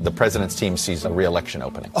 obviously, the president's team sees a re-election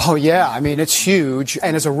opening. Oh, yeah. I mean, it's huge.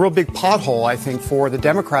 And it's a real big pothole, I think, for the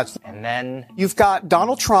Democrats. And then you've got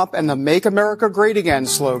Donald Trump and the Make America Great Again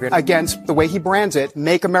slogan against the way he brands it,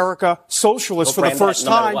 Make America Socialist for the first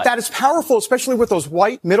time. That is powerful, especially with those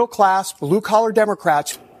white, middle-class, blue-collar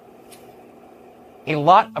Democrats. A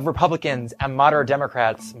lot of Republicans and moderate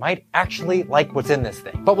Democrats might actually like what's in this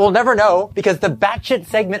thing. But we'll never know because the batshit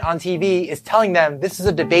segment on TV is telling them this is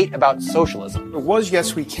a debate about socialism. It was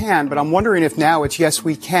Yes We Can, but I'm wondering if now it's Yes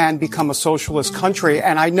We Can become a socialist country.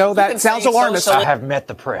 And I know that sounds alarmist. I have met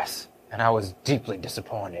the press, and I was deeply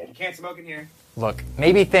disappointed. You can't smoke in here. Look,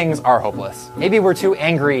 maybe things are hopeless. Maybe we're too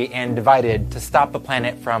angry and divided to stop the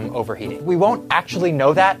planet from overheating. We won't actually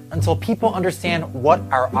know that until people understand what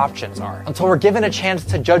our options are, until we're given a chance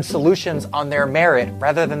to judge solutions on their merit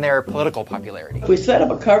rather than their political popularity. If we set up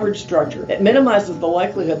a coverage structure that minimizes the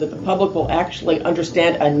likelihood that the public will actually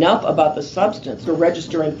understand enough about the substance to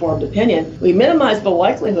register informed opinion, we minimize the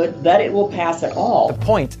likelihood that it will pass at all. The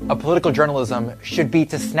point of political journalism should be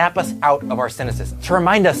to snap us out of our cynicism, to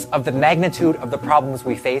remind us of the magnitude of the problems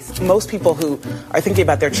we face. Most people who are thinking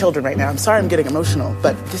about their children right now, I'm sorry I'm getting emotional,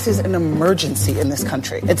 but this is an emergency in this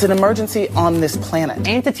country. It's an emergency on this planet.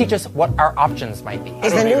 And to teach us what our options might be.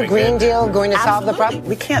 Is the new Green Deal going to solve the problem?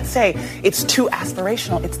 We can't say it's too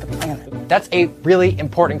aspirational. It's the planet. That's a really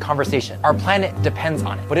important conversation. Our planet depends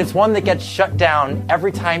on it, but it's one that gets shut down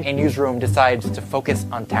every time a newsroom decides to focus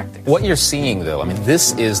on tactics. What you're seeing, though, I mean,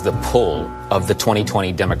 this is the pull of the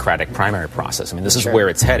 2020 Democratic primary process. I mean, this is where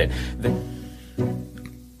it's headed.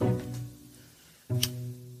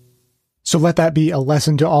 So let that be a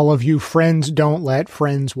lesson to all of you. Friends don't let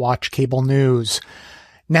friends watch cable news.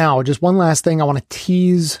 Now, just one last thing. I want to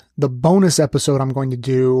tease the bonus episode I'm going to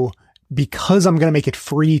do because I'm going to make it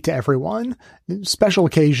free to everyone. Special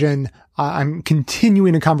occasion. I'm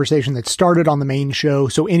continuing a conversation that started on the main show.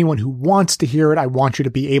 So anyone who wants to hear it, I want you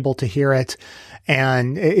to be able to hear it.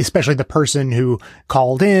 And especially the person who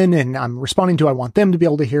called in and I'm responding to, I want them to be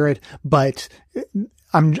able to hear it. But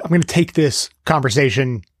I'm going to take this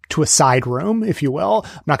conversation to a side room, if you will.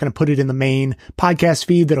 I'm not going to put it in the main podcast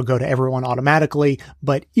feed that'll go to everyone automatically.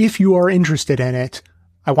 But if you are interested in it,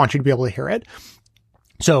 I want you to be able to hear it.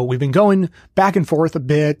 So we've been going back and forth a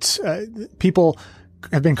bit. People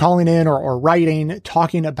have been calling in or writing,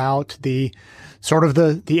 talking about the sort of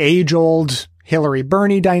the age old Hillary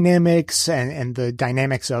Bernie dynamics and the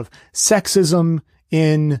dynamics of sexism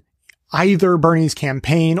in either Bernie's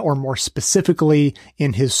campaign or more specifically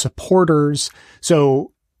in his supporters.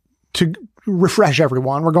 So to refresh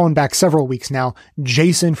everyone, we're going back several weeks now.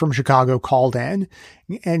 Jason from Chicago called in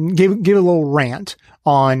and gave a little rant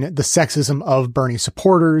on the sexism of Bernie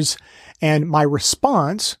supporters. And my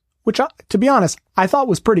response, which to be honest, I thought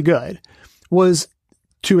was pretty good, was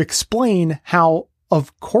to explain how,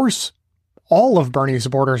 of course, all of Bernie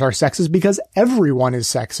supporters are sexist because everyone is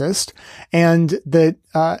sexist. And that,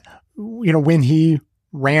 when he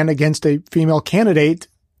ran against a female candidate,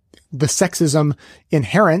 the sexism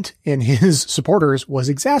inherent in his supporters was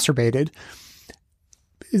exacerbated.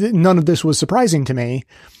 None of this was surprising to me.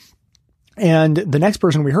 And the next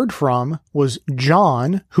person we heard from was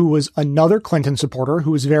John, who was another Clinton supporter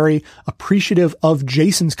who was very appreciative of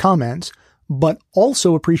Jason's comments, but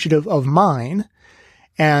also appreciative of mine.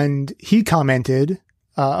 And he commented,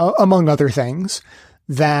 among other things,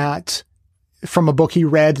 that from a book he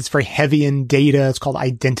read that's very heavy in data. It's called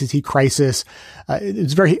Identity Crisis.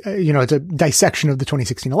 It's very, it's a dissection of the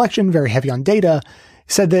 2016 election, very heavy on data.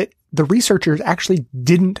 Said that the researchers actually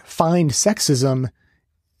didn't find sexism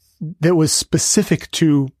that was specific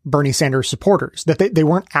to Bernie Sanders supporters, that they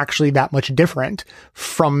weren't actually that much different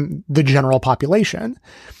from the general population.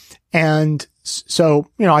 And so,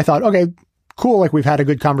 I thought, okay, cool. Like, we've had a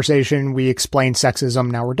good conversation. We explained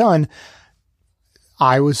sexism. Now we're done.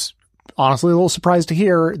 I was honestly a little surprised to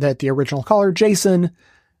hear that the original caller, Jason,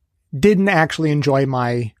 didn't actually enjoy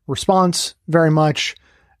my response very much.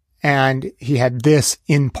 And he had this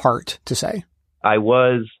in part to say. I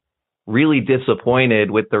was really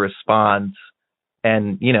disappointed with the response.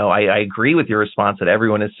 And, I agree with your response that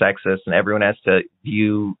everyone is sexist and everyone has to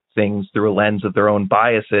view things through a lens of their own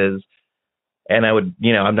biases. And I would,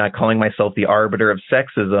 I'm not calling myself the arbiter of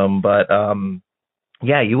sexism, but,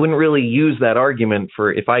 you wouldn't really use that argument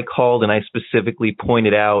for if I called and I specifically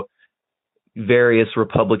pointed out various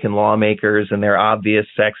Republican lawmakers and their obvious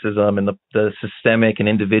sexism and the systemic and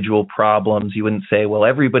individual problems. You wouldn't say, well,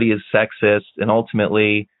 everybody is sexist and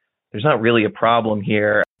ultimately there's not really a problem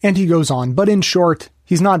here. And he goes on, but in short,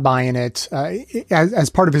 he's not buying it. As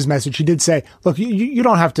part of his message, he did say, look, you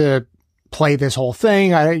don't have to play this whole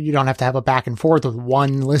thing. You don't have to have a back and forth with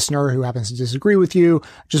one listener who happens to disagree with you.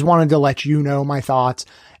 Just wanted to let you know my thoughts.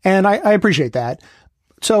 And I appreciate that.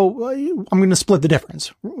 So I'm going to split the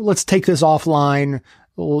difference. Let's take this offline.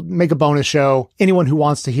 We'll make a bonus show. Anyone who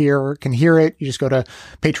wants to hear can hear it. You just go to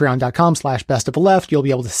patreon.com/bestoftheleft. You'll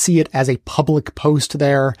be able to see it as a public post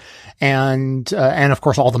there. And of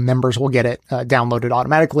course, all the members will get it downloaded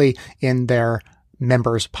automatically in their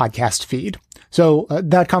members podcast feed. So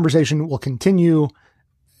that conversation will continue,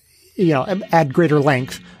 at greater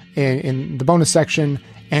length in the bonus section.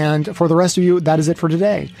 And for the rest of you, that is it for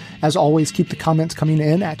today. As always, keep the comments coming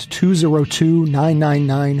in at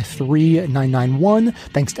 202-999-3991.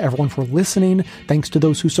 Thanks to everyone for listening. Thanks to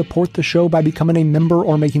those who support the show by becoming a member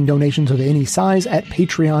or making donations of any size at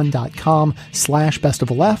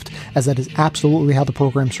patreon.com/bestoftheleft, as that is absolutely how the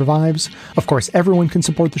program survives. Of course, everyone can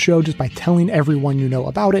support the show just by telling everyone you know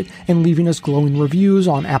about it and leaving us glowing reviews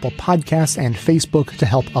on Apple Podcasts and Facebook to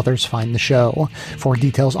help others find the show. For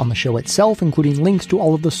details on the show itself, including links to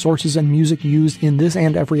all of the sources and music used in this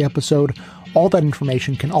and every episode, all that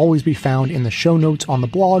information can always be found in the show notes on the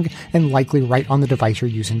blog and likely right on the device you're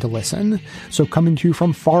using to listen. So coming to you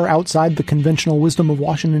from far outside the conventional wisdom of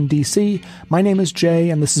Washington, D.C., my name is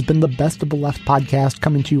Jay, and this has been the Best of the Left podcast,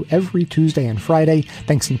 coming to you every Tuesday and Friday,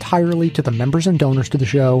 thanks entirely to the members and donors to the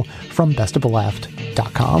show from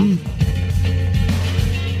bestoftheleft.com.